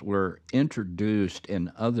superheroes were introduced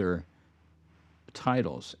in other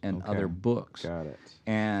titles and Okay. other books. Got it.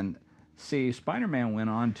 And see, Spider-Man went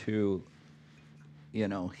on to,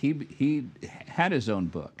 he had his own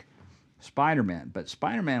book, Spider-Man, but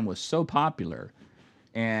Spider-Man was so popular,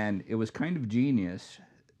 and it was kind of genius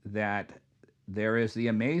that there is the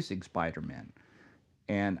Amazing Spider-Man.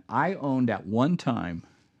 And I owned at one time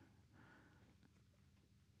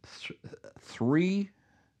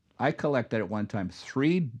I collected at one time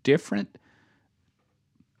 3 different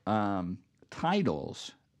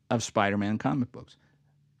titles of Spider-Man comic books.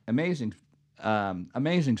 Amazing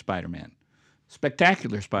Spider-Man,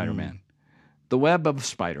 Spectacular Spider-Man, The Web of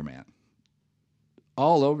Spider-Man,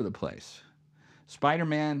 all over the place.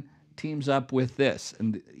 Spider-Man teams up with this,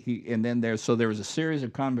 and there was a series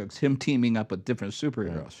of comic books, him teaming up with different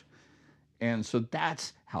superheroes, and so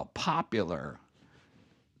that's how popular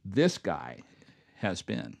this guy has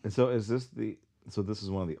been. And so is this this is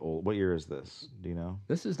one of the old, what year is this? Do you know?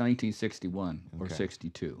 This is 1961 or Okay.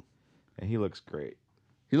 62. And he looks great.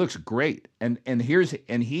 He looks great, and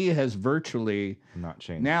he has virtually Not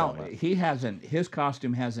changed. now. that much. He hasn't. His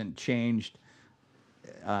costume hasn't changed.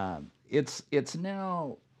 It's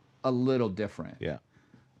now a little different. Yeah.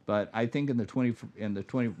 But I think at the dawn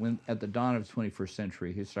of the 21st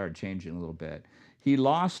century, he started changing a little bit. He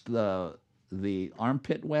lost the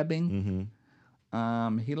armpit webbing.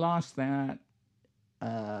 Mm-hmm. He lost that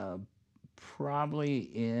probably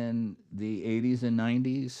in the 80s and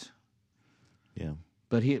 90s. Yeah.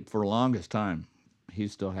 But for the longest time, he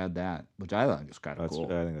still had that, which I thought was kind of cool.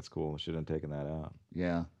 I think that's cool. Shouldn't have taken that out.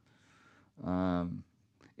 Yeah.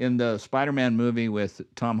 In the Spider-Man movie with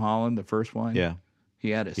Tom Holland, the first one, Yeah. he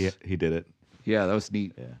had his. He did it. Yeah, that was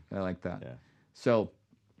neat. Yeah. I like that. Yeah. So,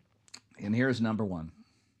 and here's number 1.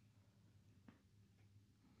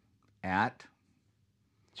 At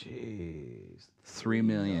Jeez. 3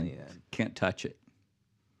 million. Can't touch it.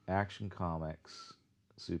 Action Comics,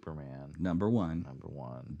 Superman. Number 1, Number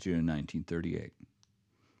 1. June 1938.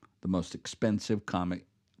 The most expensive comic,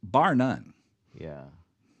 bar none. Yeah.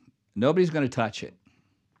 Nobody's going to touch it.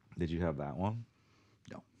 Did you have that one?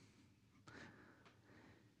 No.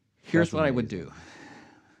 Here's That's what I would amazing. do.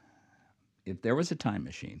 If there was a time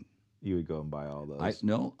machine, You would go and buy all those.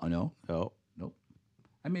 no. Oh. Nope.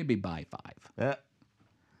 I maybe buy 5. Yeah.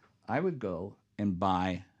 I would go and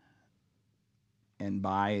buy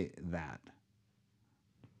that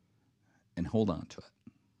and hold on to it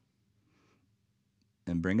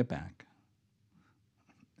and bring it back,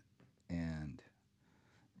 and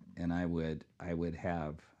I would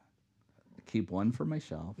keep one for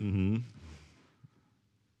myself, Mm-hmm.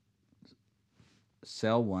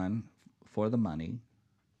 sell one for the money,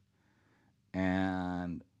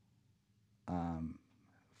 and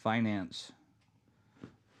finance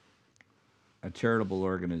a charitable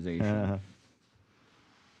organization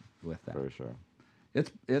with that. For sure.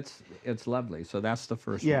 It's lovely. So that's the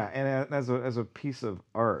first Yeah, one. and as a piece of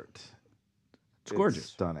art, It's gorgeous.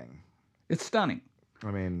 Stunning. It's stunning. I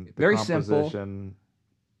mean, the Very simple. composition,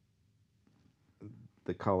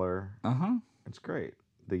 the color, it's great.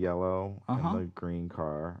 The yellow and the green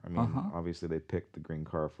car. I mean, obviously they picked the green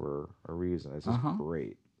car for a reason. It's just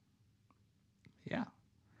great. Yeah.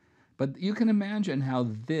 But you can imagine how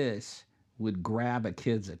this would grab a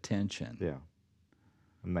kid's attention Yeah.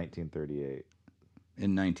 In 1938.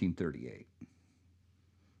 in 1938.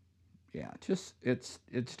 Yeah, just it's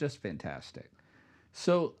just fantastic.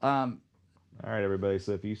 So All right, everybody.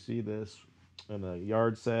 So if you see this in a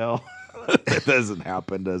yard sale, it doesn't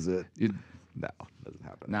happen, does it? No, it doesn't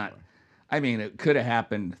happen. not, anymore. I mean, it could have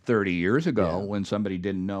happened 30 years ago Yeah. when somebody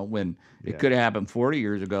didn't know. When it Yeah. could have happened 40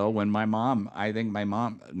 years ago when I think my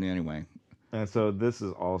mom. Anyway, And so this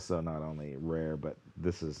is also not only rare, but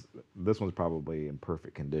this one's probably in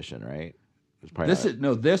perfect condition, right? It's probably this not, is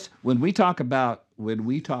no this when we talk about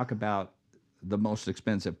the most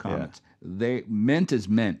expensive comics, mint is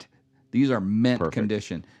mint. These are mint Perfect.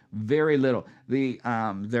 condition. Very little.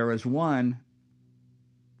 There's one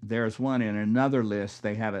in another list.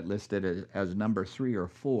 They have it listed as number 3 or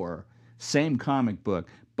 4. Same comic book,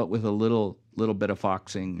 but with a little bit of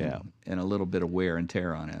foxing and a little bit of wear and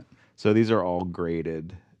tear on it. so these are all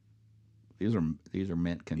graded, These are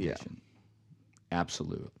mint condition.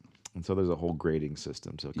 Absolute. and so there's a whole grading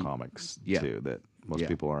system to comics too that most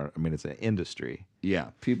people aren't. I mean, it's an industry.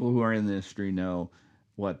 Yeah, people who are in the industry know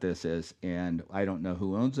what this is, and I don't know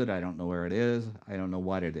who owns it. I don't know where it is. I don't know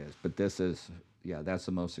what it is, but this is, that's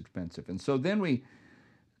the most expensive. And so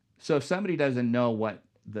so if somebody doesn't know what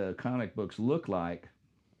the comic books look like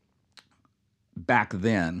back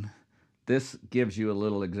then, this gives you a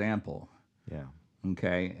little example. Yeah.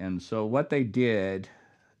 Okay, and so what they did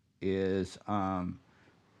is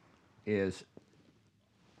this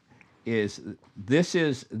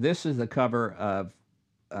is the cover of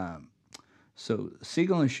so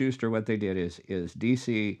Siegel and Schuster. What they did is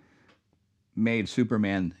DC made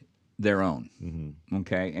Superman their own,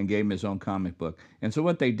 okay, and gave him his own comic book. And so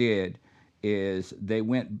what they did is they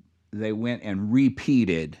went and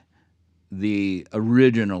repeated the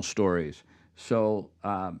original stories. So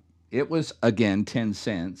it was again 10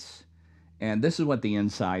 cents, and this is what the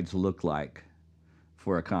insides look like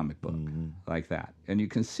for a comic book like that. And you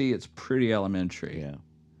can see it's pretty elementary. Yeah.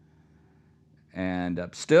 And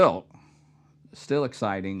still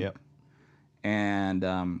exciting. Yep. And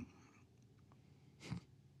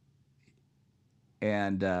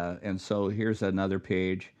so here's another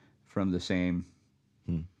page from the same.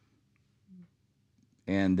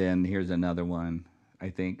 And then here's another one. I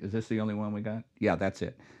think, is this the only one we got? Yeah, that's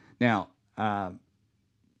it. Now,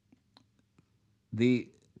 the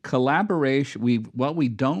collaboration. What we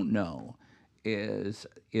don't know is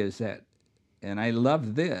that, and I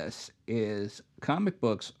love this, is comic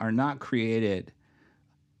books are not created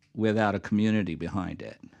without a community behind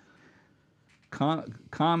it.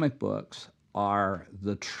 Comic books are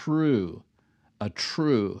a true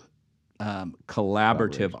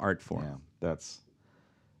collaborative art form.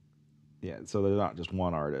 So there's not just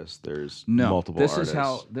one artist. There's No, multiple this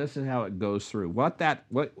artists. This is how it goes through. What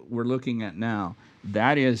we're looking at now,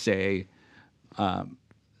 that is a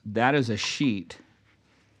sheet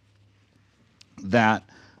that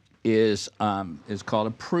is called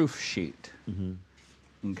a proof sheet.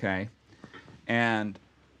 Okay, and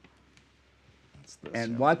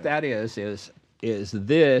what that is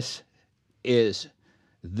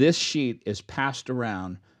this sheet is passed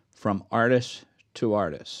around from artist to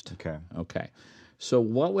artist. Okay. So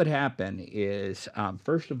what would happen is,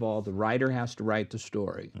 first of all, the writer has to write the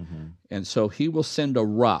story. And so he will send a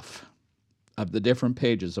rough of the different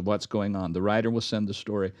pages of what's going on. The writer will send the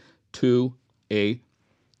story to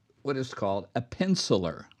what is called a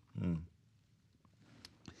penciler.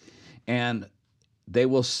 And they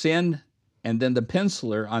will send, and then the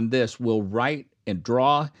penciler on this will write and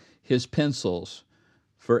draw his pencils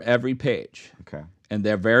for every page. Okay. And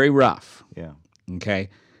they're very rough. Yeah. Okay.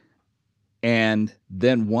 And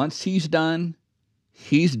then once he's done,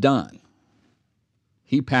 he's done.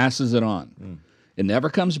 He passes it on. It never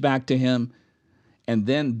comes back to him. And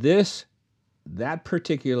then that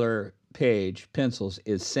particular page, pencils,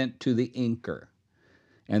 is sent to the inker.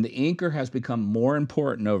 And the inker has become more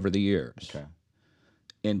important over the years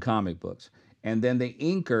in comic books. And then the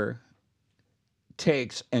inker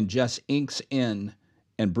takes and just inks in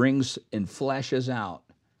and brings and fleshes out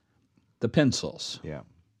the pencils. Yeah.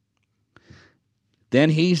 Then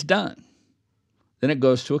he's done. Then it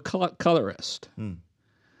goes to a colorist.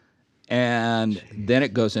 And then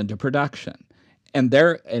it goes into production. And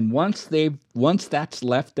once that's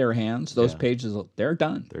left their hands, those pages, they're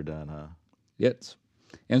done. They're done, huh?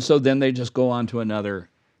 And so then they just go on to another.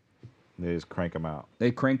 They just crank them out.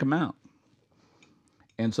 They crank them out.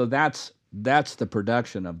 And so that's the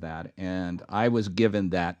production of that. And I was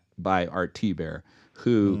given that by Art Bear,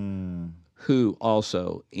 who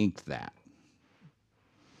also inked that.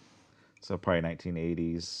 So probably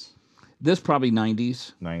 1980s. This probably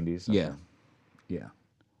 90s. 90s. Okay. Yeah.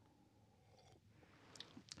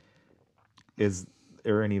 Is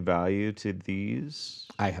there any value to these?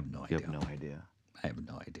 I have no You idea. have no idea. I have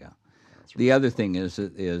no idea. The other thing is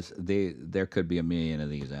there could be a million of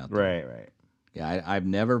these out there. Right. Yeah, I've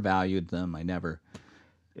never valued them. I never,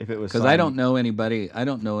 If it was because I don't know anybody. I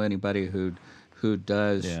don't know anybody who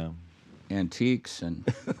does antiques and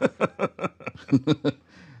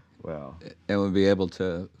well, would be able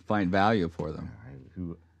to find value for them.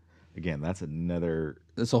 who again? That's another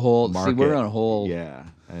It's a whole. market. See, we're on a whole. Yeah,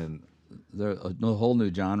 and There's a whole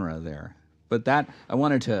new genre there. But that I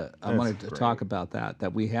wanted to great. talk about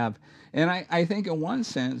that we have, and I think in one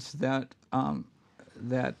sense that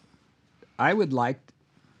that I would like,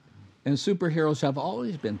 and superheroes have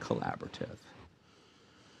always been collaborative.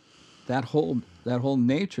 That whole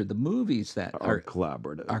nature, the movies that are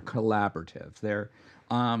collaborative. are collaborative. They're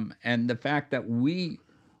and the fact that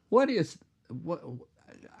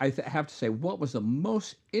have to say, what was the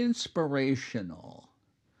most inspirational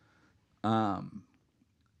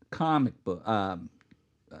comic book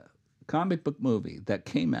movie that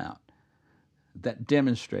came out that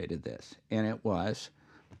demonstrated this, and it was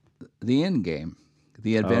the Endgame,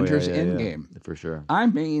 the Avengers Endgame. for sure. I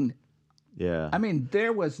mean, Yeah,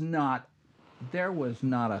 there was not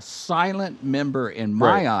a silent member in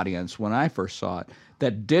my Right. audience when I first saw it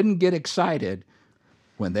that didn't get excited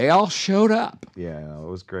when they all showed up. yeah, no, it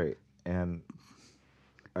was great, and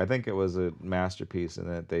I think it was a masterpiece in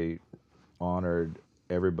that they honored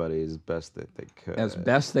everybody as best that they could, As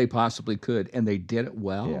best they possibly could, and they did it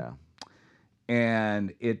well. Yeah,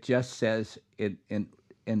 And it just says it.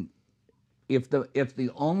 And if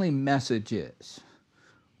the only message is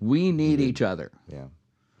we need each other, yeah.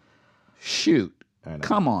 shoot, I know.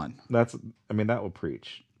 come on, That will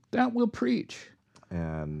preach, that will preach.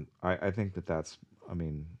 and I think that's,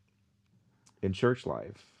 in church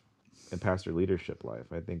life, in pastor leadership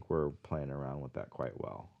life, I think we're playing around with that quite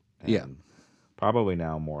well. And Yeah. probably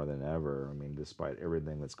now more than ever. Despite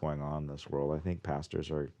everything that's going on in this world, I think pastors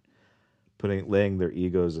are laying their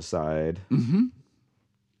egos aside and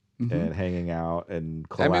hanging out and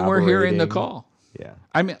collaborating. We're hearing the call. Yeah.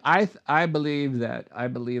 I believe that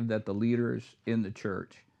the leaders in the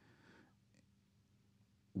church,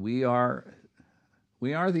 we are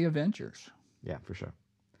the Avengers, Yeah, for sure.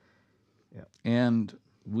 Yeah. and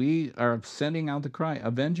we are sending out the cry,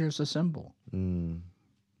 Avengers assemble.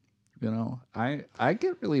 I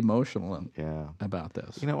get really emotional Yeah. about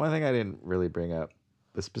this. One thing I didn't really bring up,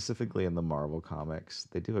 but specifically in the Marvel comics,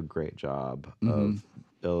 they do a great job of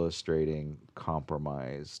illustrating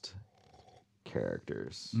compromised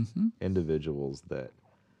characters, individuals that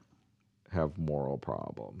have moral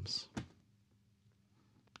problems.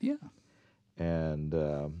 Yeah. And,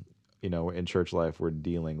 in church life, we're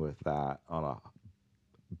dealing with that on a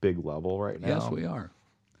big level right now. Yes, we are.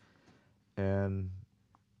 And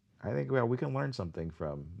I think we can learn something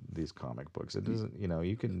from these comic books. It doesn't,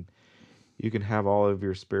 you can have all of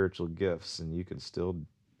your spiritual gifts, and you can still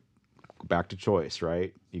back to choice,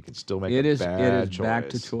 right? You can still make a bad choice. Back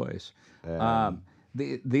to choice.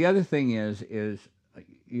 The other thing is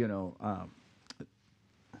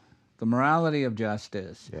the morality of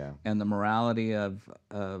justice and the morality of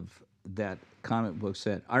that comic books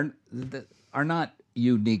that are not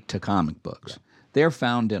unique to comic books. Yeah. They're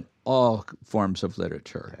found in all forms of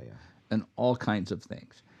literature and all kinds of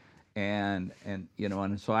things. And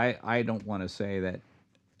so I don't want to say that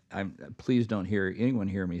please don't hear anyone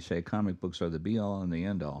hear me say comic books are the be all and the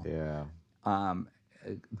end all. Yeah.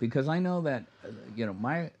 Because I know that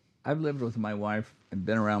I've lived with my wife and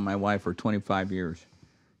been around my wife for 25 years.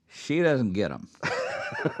 She doesn't get them.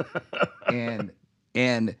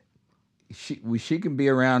 and she can be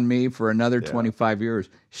around me for another 25 years.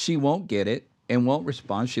 She won't get it and won't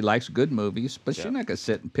respond. She likes good movies, but she's not going to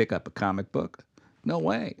sit and pick up a comic book. No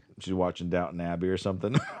way. She's watching Downton Abbey or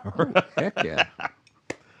something. Oh, heck yeah.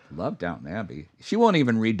 Love Downton Abbey. She won't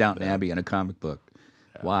even read Downton Abbey in a comic book.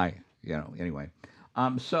 Yeah. Why? Anyway.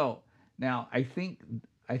 So now I think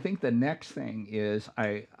the next thing is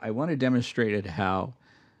I want to demonstrate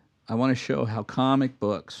I want to show how comic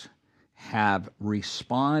books have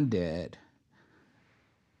responded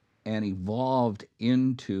and evolved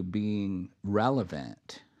into being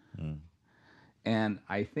relevant. And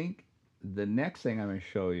I think the next thing I'm going to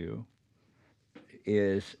show you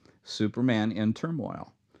is Superman in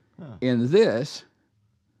Turmoil. Huh. In this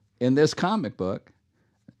comic book,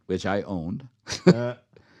 which I owned,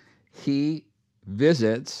 he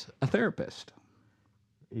visits a therapist.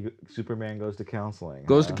 Superman goes to counseling.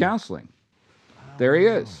 To counseling. There he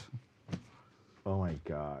is. Oh my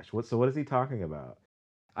gosh. What is he talking about?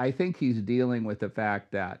 I think he's dealing with the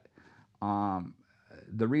fact that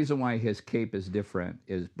the reason why his cape is different,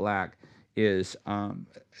 is black, is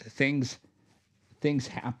things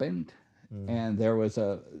happened, and there was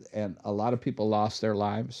and a lot of people lost their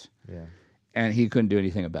lives, Yeah. and he couldn't do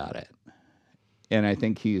anything about it. And I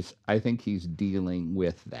think he's dealing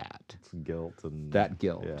with that. It's guilt and That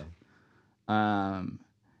guilt. Yeah.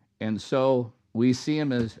 And so we see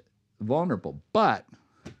him as vulnerable, but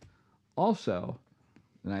also,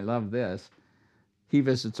 and I love this, he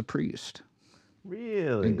visits a priest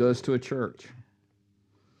Really? and goes to a church.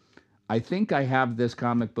 I think I have this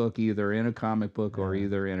comic book either in a comic book or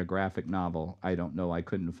either in a graphic novel. I don't know. I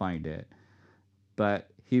couldn't find it. But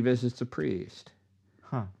he visits a priest.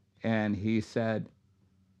 Huh. And he said,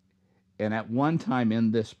 and at one time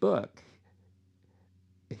in this book,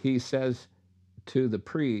 he says to the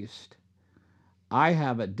priest, I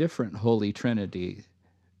have a different Holy Trinity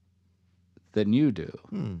than you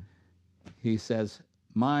do. He says,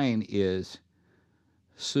 mine is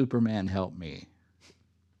Superman help me.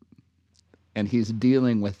 And he's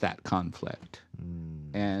dealing with that conflict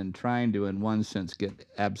and trying to, in one sense, get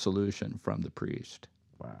absolution from the priest.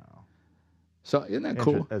 Wow. So isn't that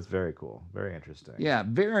cool? That's very cool. Very interesting. Yeah,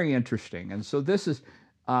 very interesting. And so this is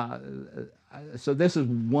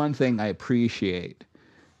one thing I appreciate,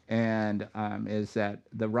 and is that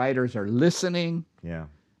the writers are listening. Yeah.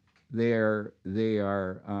 They are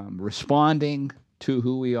responding to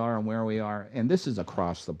who we are and where we are, and this is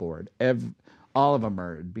across the board. All of them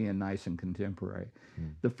are being nice and contemporary.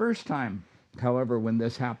 The first time, however, when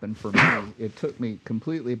this happened for me, it took me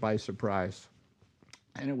completely by surprise,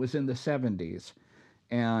 and it was in the 70s,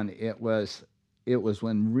 and it was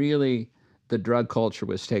when really the drug culture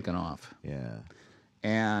was taken off. Yeah.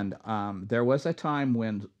 And there was a time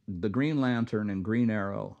when the Green Lantern and Green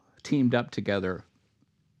Arrow teamed up together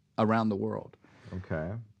around the world.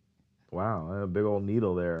 Okay. Wow. A big old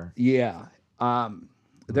needle there. Yeah.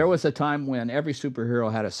 There was a time when every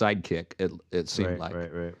superhero had a sidekick, it seemed like.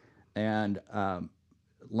 Right. And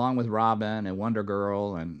along with Robin and Wonder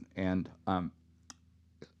Girl and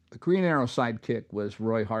Green Arrow's sidekick was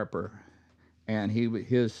Roy Harper, and he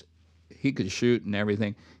could shoot and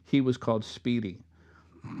everything. He was called Speedy.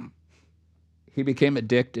 He became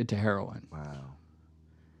addicted to heroin. Wow.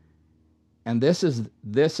 And this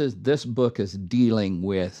book is dealing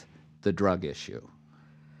with the drug issue.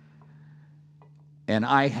 And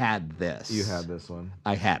I had this. You had this one.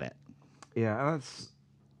 I had it. Yeah,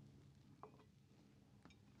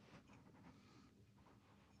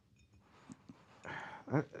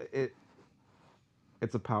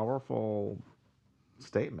 it's a powerful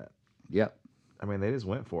statement. Yep. I mean, they just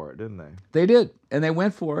went for it, didn't they? They did, and they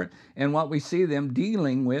went for it. And what we see them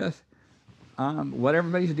dealing with, what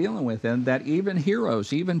everybody's dealing with, and that even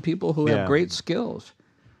heroes, even people who have great skills,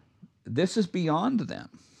 this is beyond them.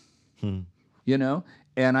 You know,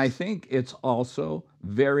 and I think it's also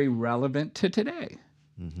very relevant to today.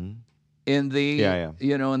 In the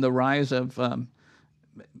in the rise of the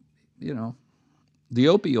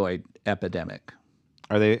opioid epidemic.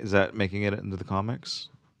 Is that making it into the comics?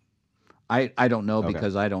 I don't know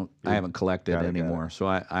because I haven't collected anymore, so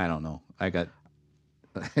I don't know. I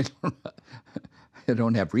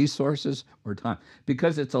don't have resources or time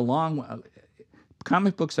because it's a long.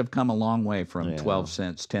 Comic books have come a long way from 12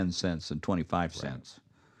 cents, 10 cents, and 25 cents.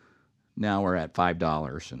 Now we're at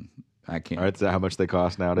 $5, and I can't. All right, is that how much they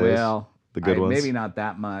cost nowadays? Well, the good ones. Maybe not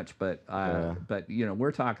that much, but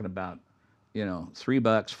we're talking about $3,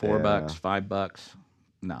 $4, $5.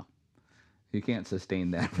 No, you can't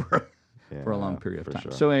sustain that for a long period of time.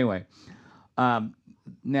 Sure. So anyway,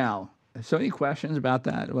 now, so any questions about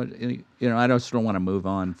that? I just don't want to move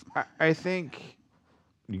on. I think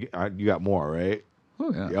you got more, right?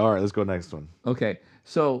 Oh yeah. All right, let's go next one. Okay,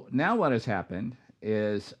 so now what has happened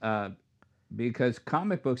is because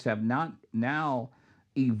comic books have not now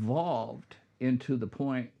evolved into the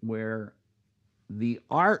point where the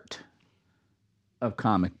art of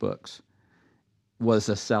comic books was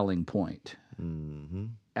a selling point. The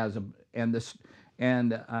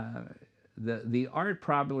art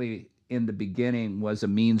probably in the beginning was a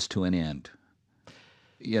means to an end.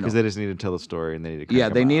 Because they just needed to tell the story and they needed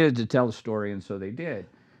to needed to tell the story, and so they did.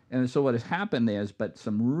 And so what has happened is, but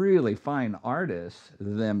some really fine artists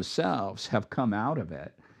themselves have come out of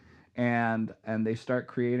it, and they start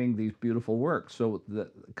creating these beautiful works. So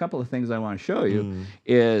a couple of things I want to show you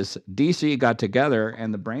is DC got together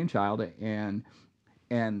and the brainchild, and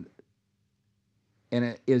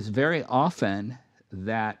it is very often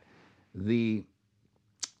that the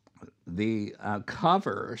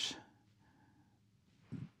covers.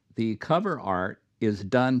 The cover art is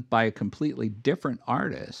done by a completely different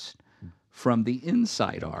artist from the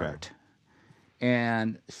inside art.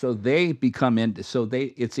 And so they become into,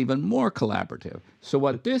 it's even more collaborative. So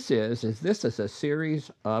what this is a series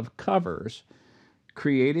of covers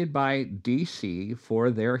created by DC for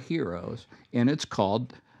their heroes, and it's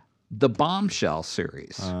called the Bombshell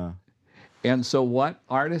series. And so what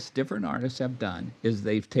different artists have done is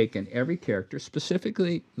they've taken every character,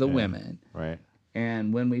 specifically the women. Right.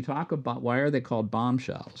 And when we talk about why are they called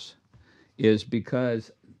bombshells, is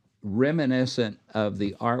because reminiscent of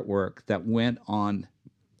the artwork that went on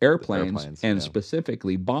airplanes and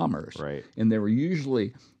specifically bombers. Right. And they were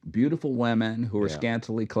usually beautiful women who were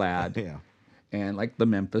scantily clad. Yeah. And like the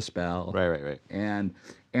Memphis Belle. Right.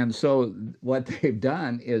 And so what they've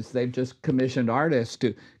done is they've just commissioned artists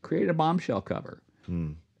to create a bombshell cover.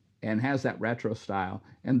 And has that retro style.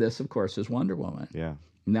 And this, of course, is Wonder Woman. Yeah.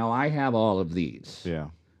 Now, I have all of these. Yeah.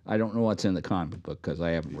 I don't know what's in the comic book because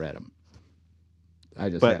I haven't read them. I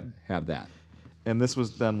just have that. And this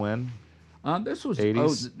was done when? This was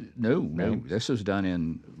 80s? No. 90s? This was done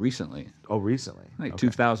in recently. Oh, recently. Like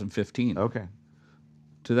 2015. Okay.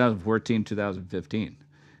 2014, 2015.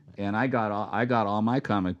 And I got all my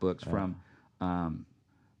comic books from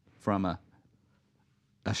a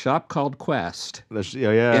shop called Quest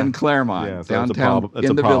in Claremont, Yeah, so downtown that's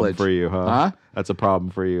in the a problem village. for you, huh? Huh? That's a problem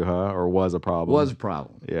for you, huh? Or was a problem? Was a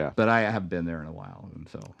problem. Yeah. But I haven't been there in a while, and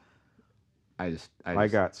so I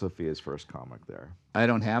got Sophia's first comic there. I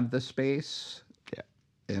don't have the space. Yeah.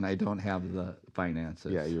 And I don't have the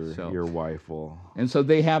finances. Yeah, your wife will. And so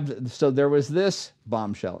so there was this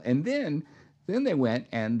bombshell. And then they went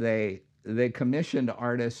and they commissioned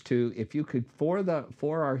artists to, if you could, for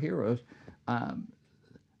our heroes,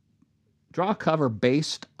 draw a cover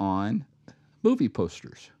based on movie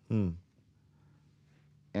posters. And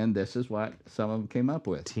this is what some of them came up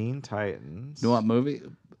with. Teen Titans. You know what movie?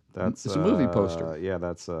 It's a movie poster. Yeah,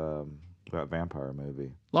 that's that vampire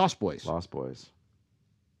movie. Lost Boys.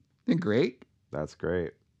 Isn't great? That's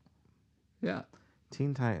great. Yeah.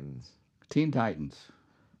 Teen Titans.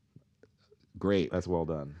 Great. That's well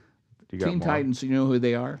done. You got Teen more? Titans, you know who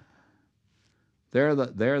they are? They're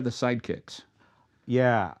the sidekicks.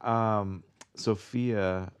 Yeah.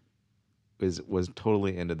 Sophia was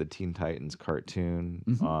totally into the Teen Titans cartoon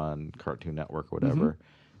on Cartoon Network or whatever.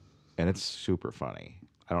 And it's super funny.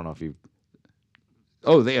 I don't know if you.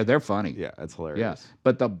 Oh, they're funny. Yeah, it's hilarious. Yeah,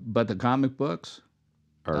 but the comic books,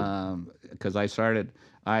 because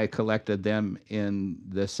I collected them in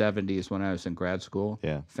the 70s when I was in grad school.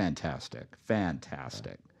 Yeah, fantastic,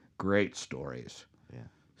 great stories. Yeah,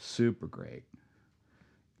 super great.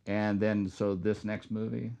 And then so this next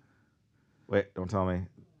movie. Wait, don't tell me.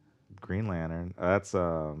 Green Lantern. That's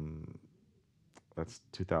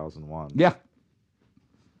 2001. Yeah.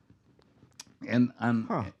 And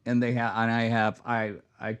they have, and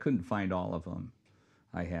I couldn't find all of them.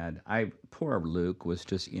 Poor Luke was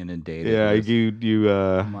just inundated. Yeah, you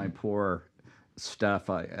my poor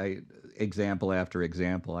stuff. I example after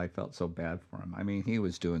example. I felt so bad for him. I mean, he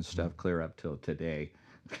was doing stuff clear up till today.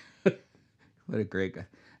 What a great guy!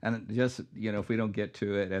 And just if we don't get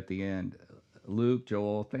to it at the end, Luke,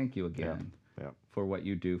 Joel, thank you again for what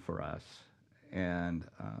you do for us. And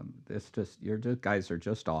guys are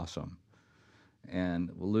just awesome. And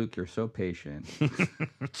Luke, you're so patient.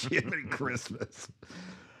 Jiminy Christmas.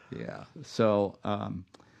 Yeah. So,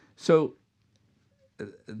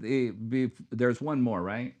 there's one more,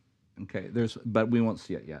 right? Okay. But we won't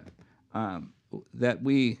see it yet.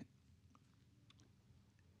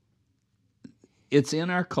 It's in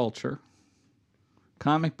our culture.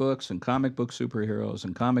 Comic books and comic book superheroes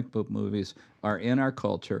and comic book movies are in our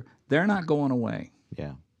culture. They're not going away.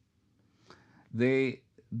 Yeah.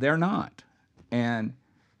 They're not. And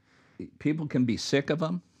people can be sick of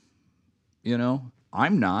them.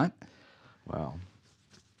 I'm not. Wow.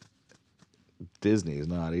 Disney's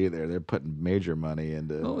not either. They're putting major money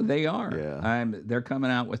into. Oh, they are. Yeah. They're coming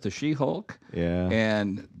out with the She-Hulk. Yeah.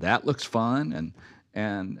 And that looks fun,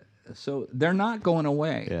 and so they're not going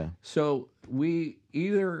away. Yeah. So we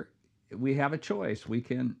have a choice. We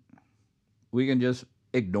can just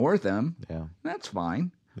ignore them. Yeah. That's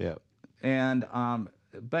fine. Yeah. And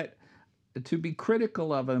but to be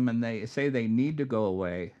critical of them and they say they need to go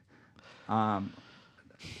away, and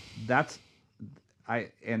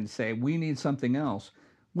say we need something else.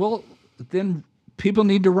 Well, then people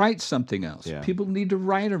need to write something else. Yeah. People need to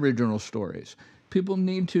write original stories. People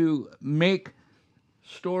need to make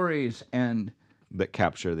stories and that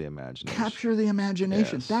capture the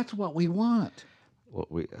imagination. Yes. That's what we want. We'll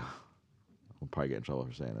probably get in trouble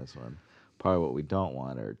for saying this one. Probably what we don't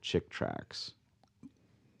want are chick tracks.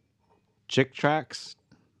 Chick tracks?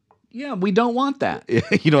 Yeah, we don't want that.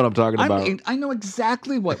 You know what I'm talking about? I know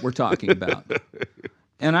exactly what we're talking about.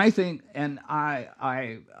 And I think, and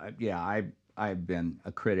I've been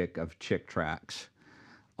a critic of chick tracts.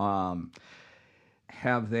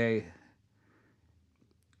 Have they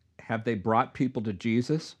brought people to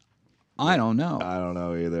Jesus? I don't know. I don't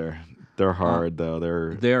know either. They're hard though.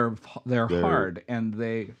 They're hard, and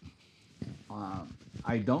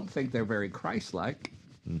I don't think they're very Christ-like.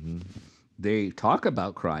 Mm-hmm. They talk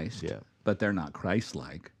about Christ, Yeah. but they're not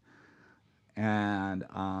Christ-like. And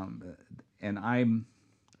I'm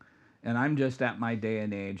just at my day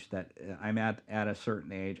and age that I'm at a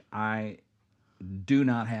certain age. I do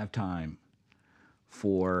not have time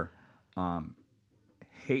for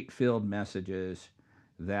hate-filled messages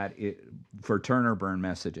for turn or burn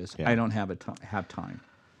messages. Yeah. I don't have time.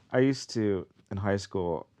 I used to in high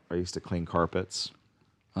school. I used to clean carpets.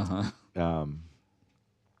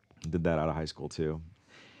 Did that out of high school too,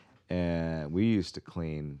 and we used to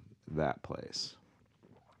clean that place.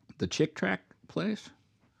 The Chick Tract place.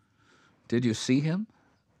 Did you see him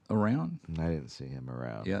around? I didn't see him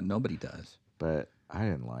around. Yeah, nobody does. But I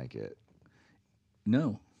didn't like it.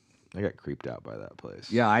 No. I got creeped out by that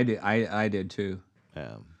place. Yeah, I did. I did too.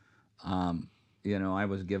 Yeah. I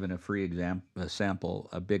was given a free sample,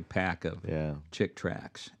 a big pack of Yeah. Chick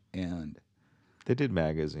Tracts, and They did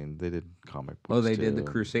magazine. They did comic books. oh, they did the too.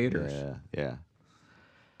 Crusaders. Yeah.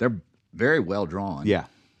 They're very well drawn. Yeah.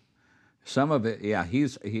 Some of it, yeah.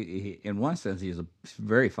 He in one sense he's a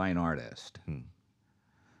very fine artist,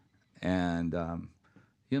 and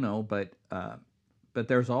but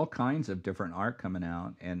there's all kinds of different art coming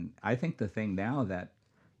out, and I think the thing now that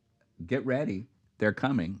get ready, they're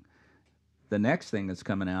coming. The next thing that's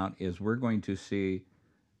coming out is we're going to see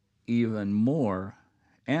even more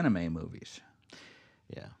anime movies.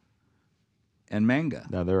 Yeah. And manga.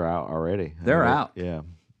 No, they're out already. They're out. Yeah.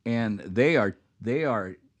 And they are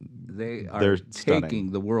They're taking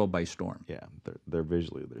stunning. the world by storm. Yeah. They're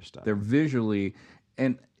visually stunning.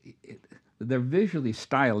 They're visually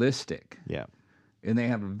stylistic. Yeah. And they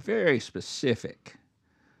have a very specific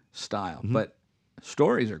style, but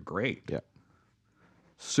stories are great. Yeah.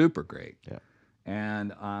 Super great. Yeah.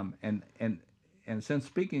 And since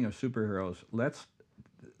speaking of superheroes,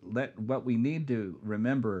 what we need to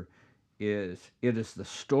remember is it is the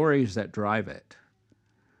stories that drive it.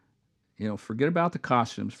 Forget about the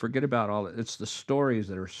costumes, forget about all that. It's the stories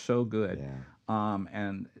that are so good. Yeah.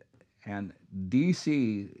 And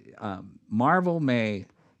DC, Marvel may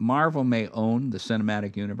own the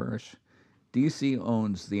cinematic universe. DC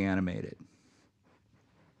owns the animated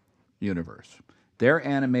universe. Their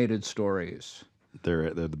animated stories.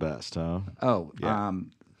 They're the best, huh? Oh, Yeah.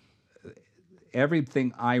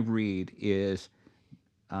 Everything I read is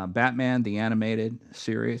Batman the animated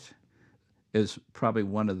series is probably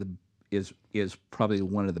one of the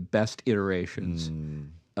best iterations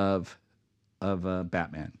of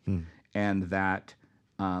Batman, and that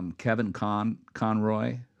Kevin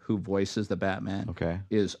Conroy, who voices the Batman, Okay.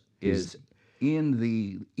 is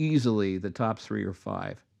in easily the top 3 or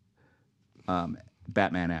 5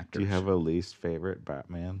 Batman actors. Do you have a least favorite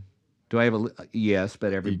Batman? Do I have yes,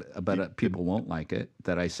 but people won't like it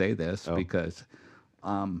that I say this because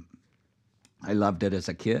I loved it as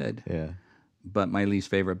a kid. Yeah. But my least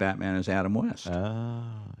favorite Batman is Adam West.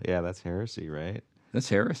 Yeah, that's heresy, right? That's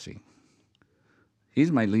heresy.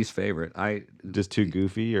 He's my least favorite. Just too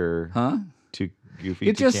goofy or too goofy,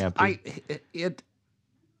 It too just campy? it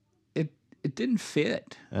didn't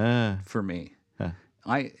fit for me. Huh.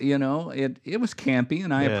 It was campy,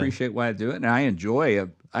 and I Yeah. appreciate why I do it, and I enjoy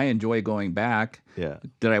going back. Yeah.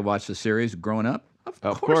 Did I watch the series growing up?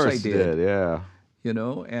 Of course I you did. Yeah.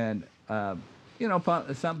 And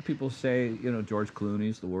some people say George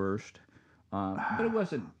Clooney's the worst, but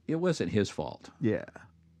it wasn't his fault. Yeah.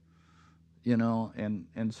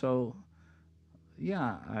 And so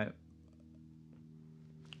yeah,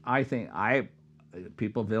 I think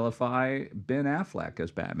people vilify Ben Affleck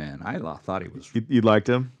as Batman. I thought he was. You liked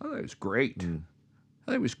him? I thought he was great. I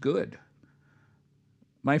thought he was good.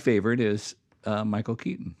 My favorite is Michael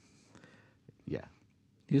Keaton. Yeah.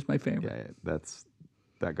 He's my favorite. Yeah.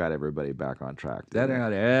 That got everybody back on track. That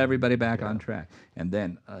got everybody back on track. And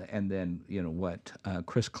then what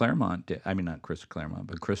Chris Claremont did. I mean, not Chris Claremont,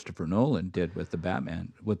 but Christopher Nolan did with the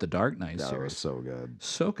Batman, with the Dark Knight That series. was so good.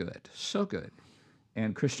 So good. So good.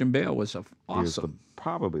 And Christian Bale was awesome. He was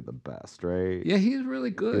probably the best, right? Yeah, he's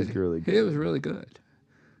really good. He's really good. He was really good.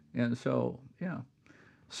 And so, yeah.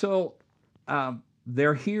 So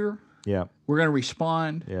they're here. Yeah. We're going to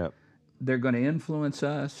respond. Yeah. They're going to influence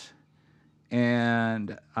us.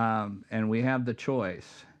 And we have the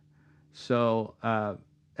choice. So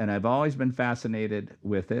I've always been fascinated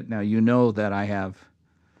with it. Now you know that I have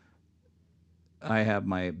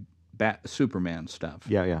my Superman stuff.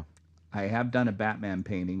 Yeah, yeah. I have done a Batman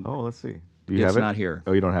painting. Oh, let's see. Do you It's have it? not here.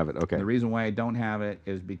 Oh, you don't have it. Okay. The reason why I don't have it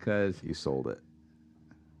is because You sold it.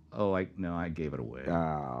 I gave it away.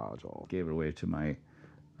 Ah, Joel. Gave it away to my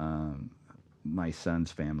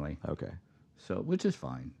son's family. Okay. So, which is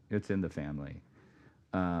fine. It's in the family.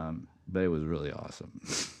 But it was really awesome.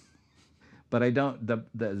 But I don't. The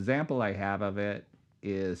example I have of it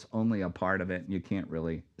is only a part of it, and you can't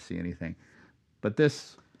really see anything. But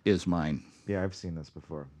this is mine. Yeah, I've seen this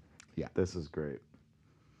before. Yeah. This is great.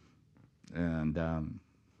 And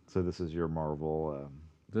So this is your Marvel.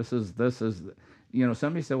 this is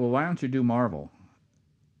somebody said, well, why don't you do Marvel?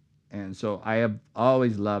 And so I've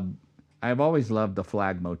always loved the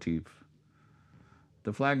flag motif.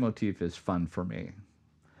 The flag motif is fun for me,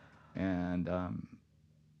 and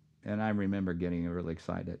I remember getting really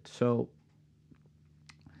excited. So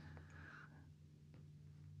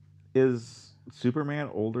Is Superman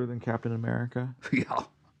older than Captain America?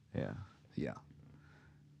 yeah, Yeah.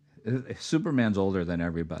 Superman's older than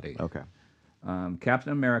everybody. Okay.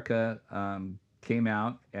 Captain America came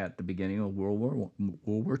out at the beginning of World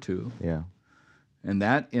War II, Yeah. and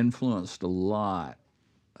that influenced a lot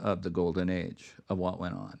of the golden age of what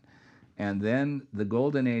went on. And then the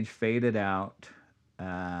golden age faded out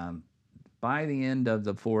by the end of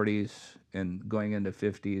the 40s and going into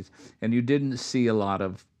 50s, and you didn't see a lot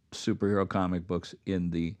of superhero comic books in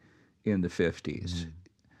the 50s.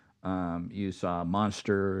 You saw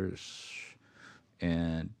monsters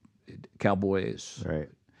and cowboys. Right.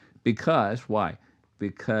 Because why?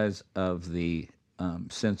 Because of the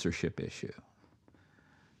censorship issue.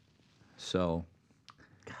 So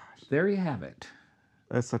there you have it.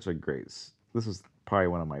 That's such a great. This was probably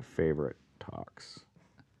one of my favorite talks.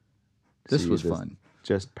 This See, was fun.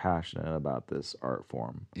 Just passionate about this art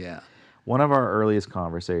form. Yeah. One of our earliest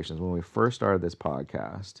conversations when we first started this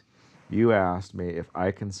podcast, you asked me if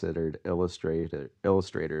I considered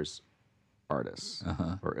illustrators artists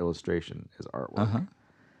or illustration as artwork.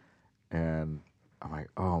 And I'm like,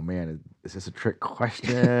 oh man, is this a trick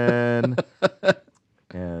question?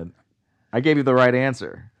 And I gave you the right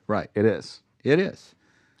answer. Right. It is. It is.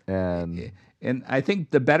 And I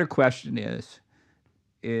think the better question is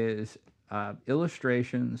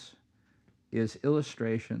illustration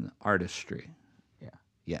artistry? yeah.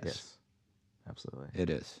 Yes. Absolutely. It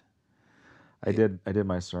is. I did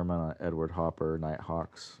my sermon on Edward Hopper,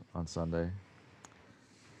 Nighthawks, on Sunday.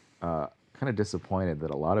 Kind of disappointed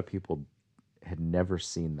that a lot of people had never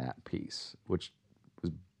seen that piece, which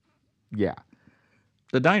was, yeah.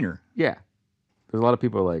 The diner. Yeah. There's a lot of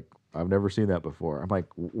people like, I've never seen that before. I'm like,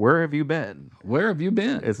 where have you been? Where have you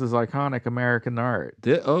been? It's this iconic American art.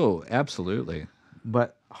 Absolutely.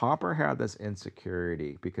 But Hopper had this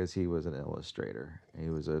insecurity because he was an illustrator. He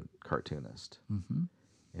was a cartoonist. Mm-hmm.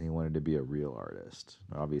 And he wanted to be a real artist.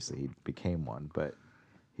 Obviously, he became one, but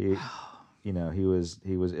he was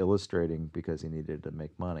illustrating because he needed to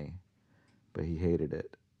make money, but he hated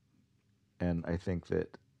it. And I think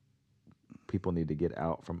that people need to get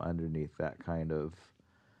out from underneath that kind of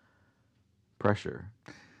pressure.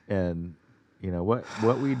 And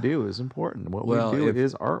what we do is important. What we do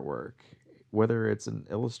is artwork, whether it's an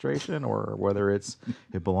illustration or whether it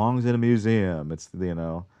belongs in a museum. It's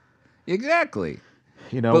Exactly.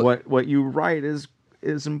 What you write is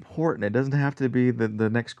important. It doesn't have to be the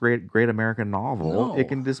next great American novel. No. It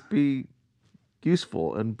can just be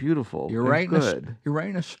useful and beautiful. You're and writing good. You're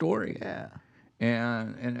writing a story. Yeah.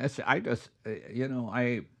 And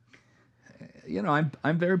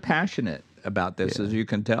I'm very passionate about this, as you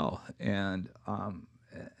can tell, and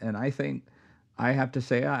I think I have to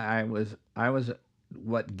say I was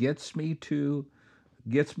what gets me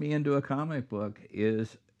into a comic book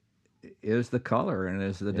is the color and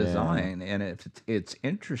is the design, and it's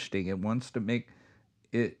interesting. It wants to make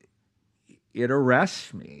it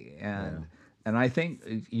arrests me, and I think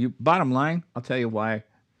bottom line, I'll tell you why.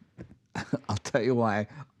 I'll tell you why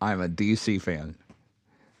I'm a DC fan.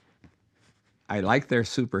 I like their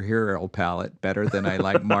superhero palette better than I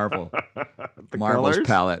like Marvel's colors?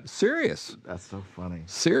 palette. Serious. That's so funny.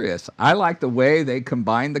 Serious. I like the way they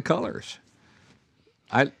combine the colors.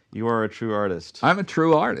 You are a true artist. I'm a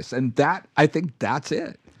true artist, and I think that's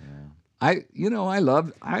it. Yeah. I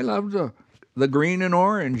love the green and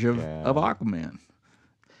orange of Aquaman.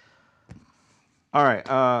 All right,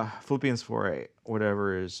 Philippians 4:8.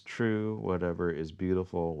 Whatever is true, whatever is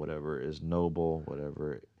beautiful, whatever is noble,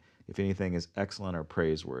 if anything is excellent or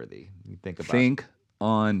praiseworthy. You think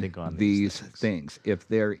on these things. If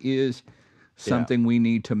there is something we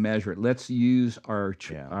need to measure. Let's use our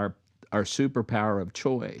Yeah. our superpower of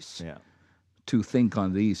choice Yeah. to think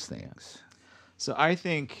on these things. So I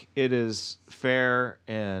think it is fair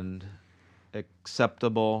and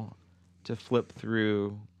acceptable to flip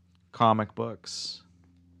through comic books.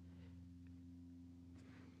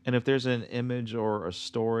 And if there's an image or a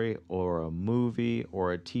story or a movie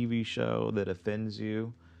or a TV show that offends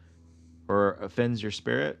you or offends your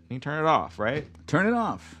spirit, you turn it off, right? Turn it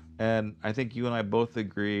off. And I think you and I both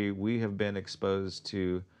agree we have been exposed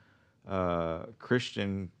to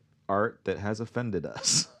Christian art that has offended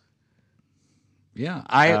us. Yeah,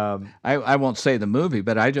 I won't say the movie,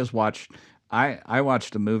 but I just watched. I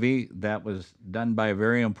watched a movie that was done by a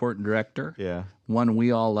very important director. Yeah. One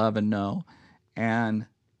we all love and know, and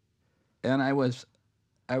I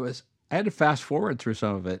had to fast forward through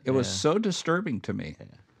some of it. It was so disturbing to me,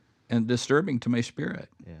 and disturbing to my spirit.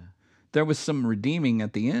 Yeah. There was some redeeming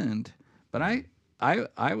at the end, but I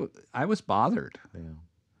was bothered. Yeah.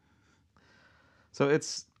 So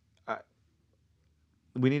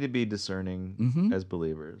we need to be discerning as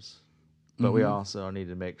believers, but we also need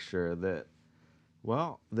to make sure that,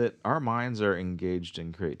 that our minds are engaged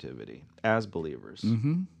in creativity as believers.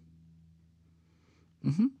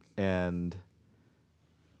 And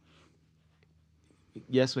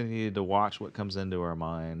yes, we need to watch what comes into our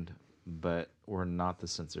mind, but we're not the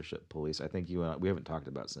censorship police. I think you and I, we haven't talked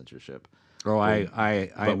about censorship. Oh,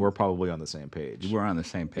 But we're probably on the same page. we're on the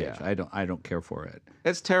same page. Yeah. I don't care for it.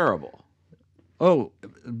 It's terrible. Oh,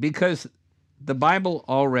 because the Bible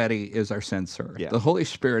already is our censor. Yeah. The Holy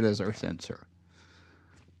Spirit is our censor.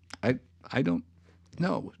 I don't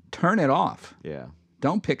no, turn it off. Yeah.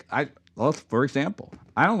 Don't pick well, for example,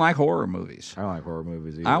 I don't like horror movies. I don't like horror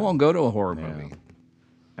movies either. I won't go to a horror movie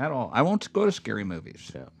at all. I won't go to scary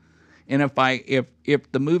movies. Yeah. And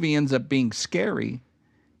if the movie ends up being scary,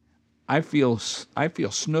 I feel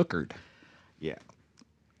snookered. Yeah.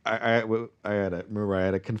 I had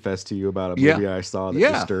to confess to you about a movie I saw that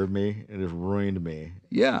disturbed me and just ruined me.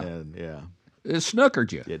 Yeah. And yeah, It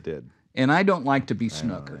snookered you. it did. And I don't like to be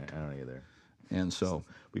snookered. I don't either. And so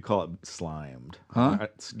We call it slimed. Huh?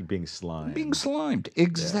 It's being slimed. being slimed.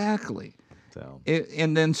 Exactly. So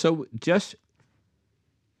And then so just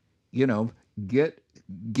get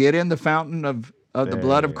in the fountain of the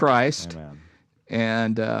blood of Christ.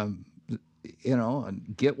 Amen.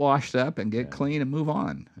 And get washed up and get clean and move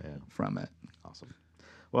on from it. Awesome.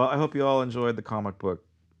 Well, I hope you all enjoyed the comic book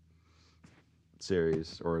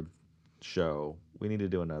series or show. We need to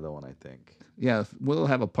do another one, I think. Yeah, we'll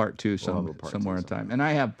have a part 2 We'll have a part somewhere 2 in time. And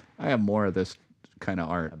I have more of this kind of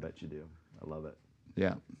art. I bet you do. I love it.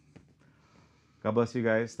 Yeah. God bless you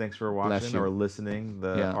guys. Thanks for watching you. or listening.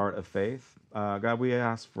 The Art of Faith. God, we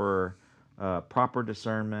ask for proper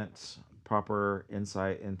discernment, proper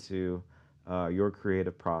insight into your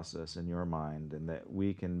creative process in your mind, and that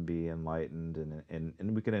we can be enlightened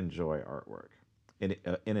and we can enjoy artwork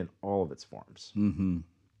in all of its forms. Mm-hmm.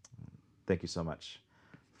 Thank you so much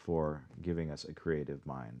for giving us a creative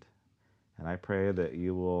mind. And I pray that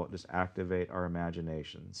you will just activate our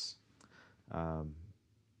imaginations to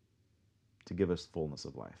give us fullness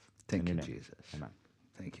of life. Thank In you, your name. Jesus. Amen.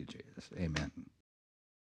 Thank you, Jesus. Amen.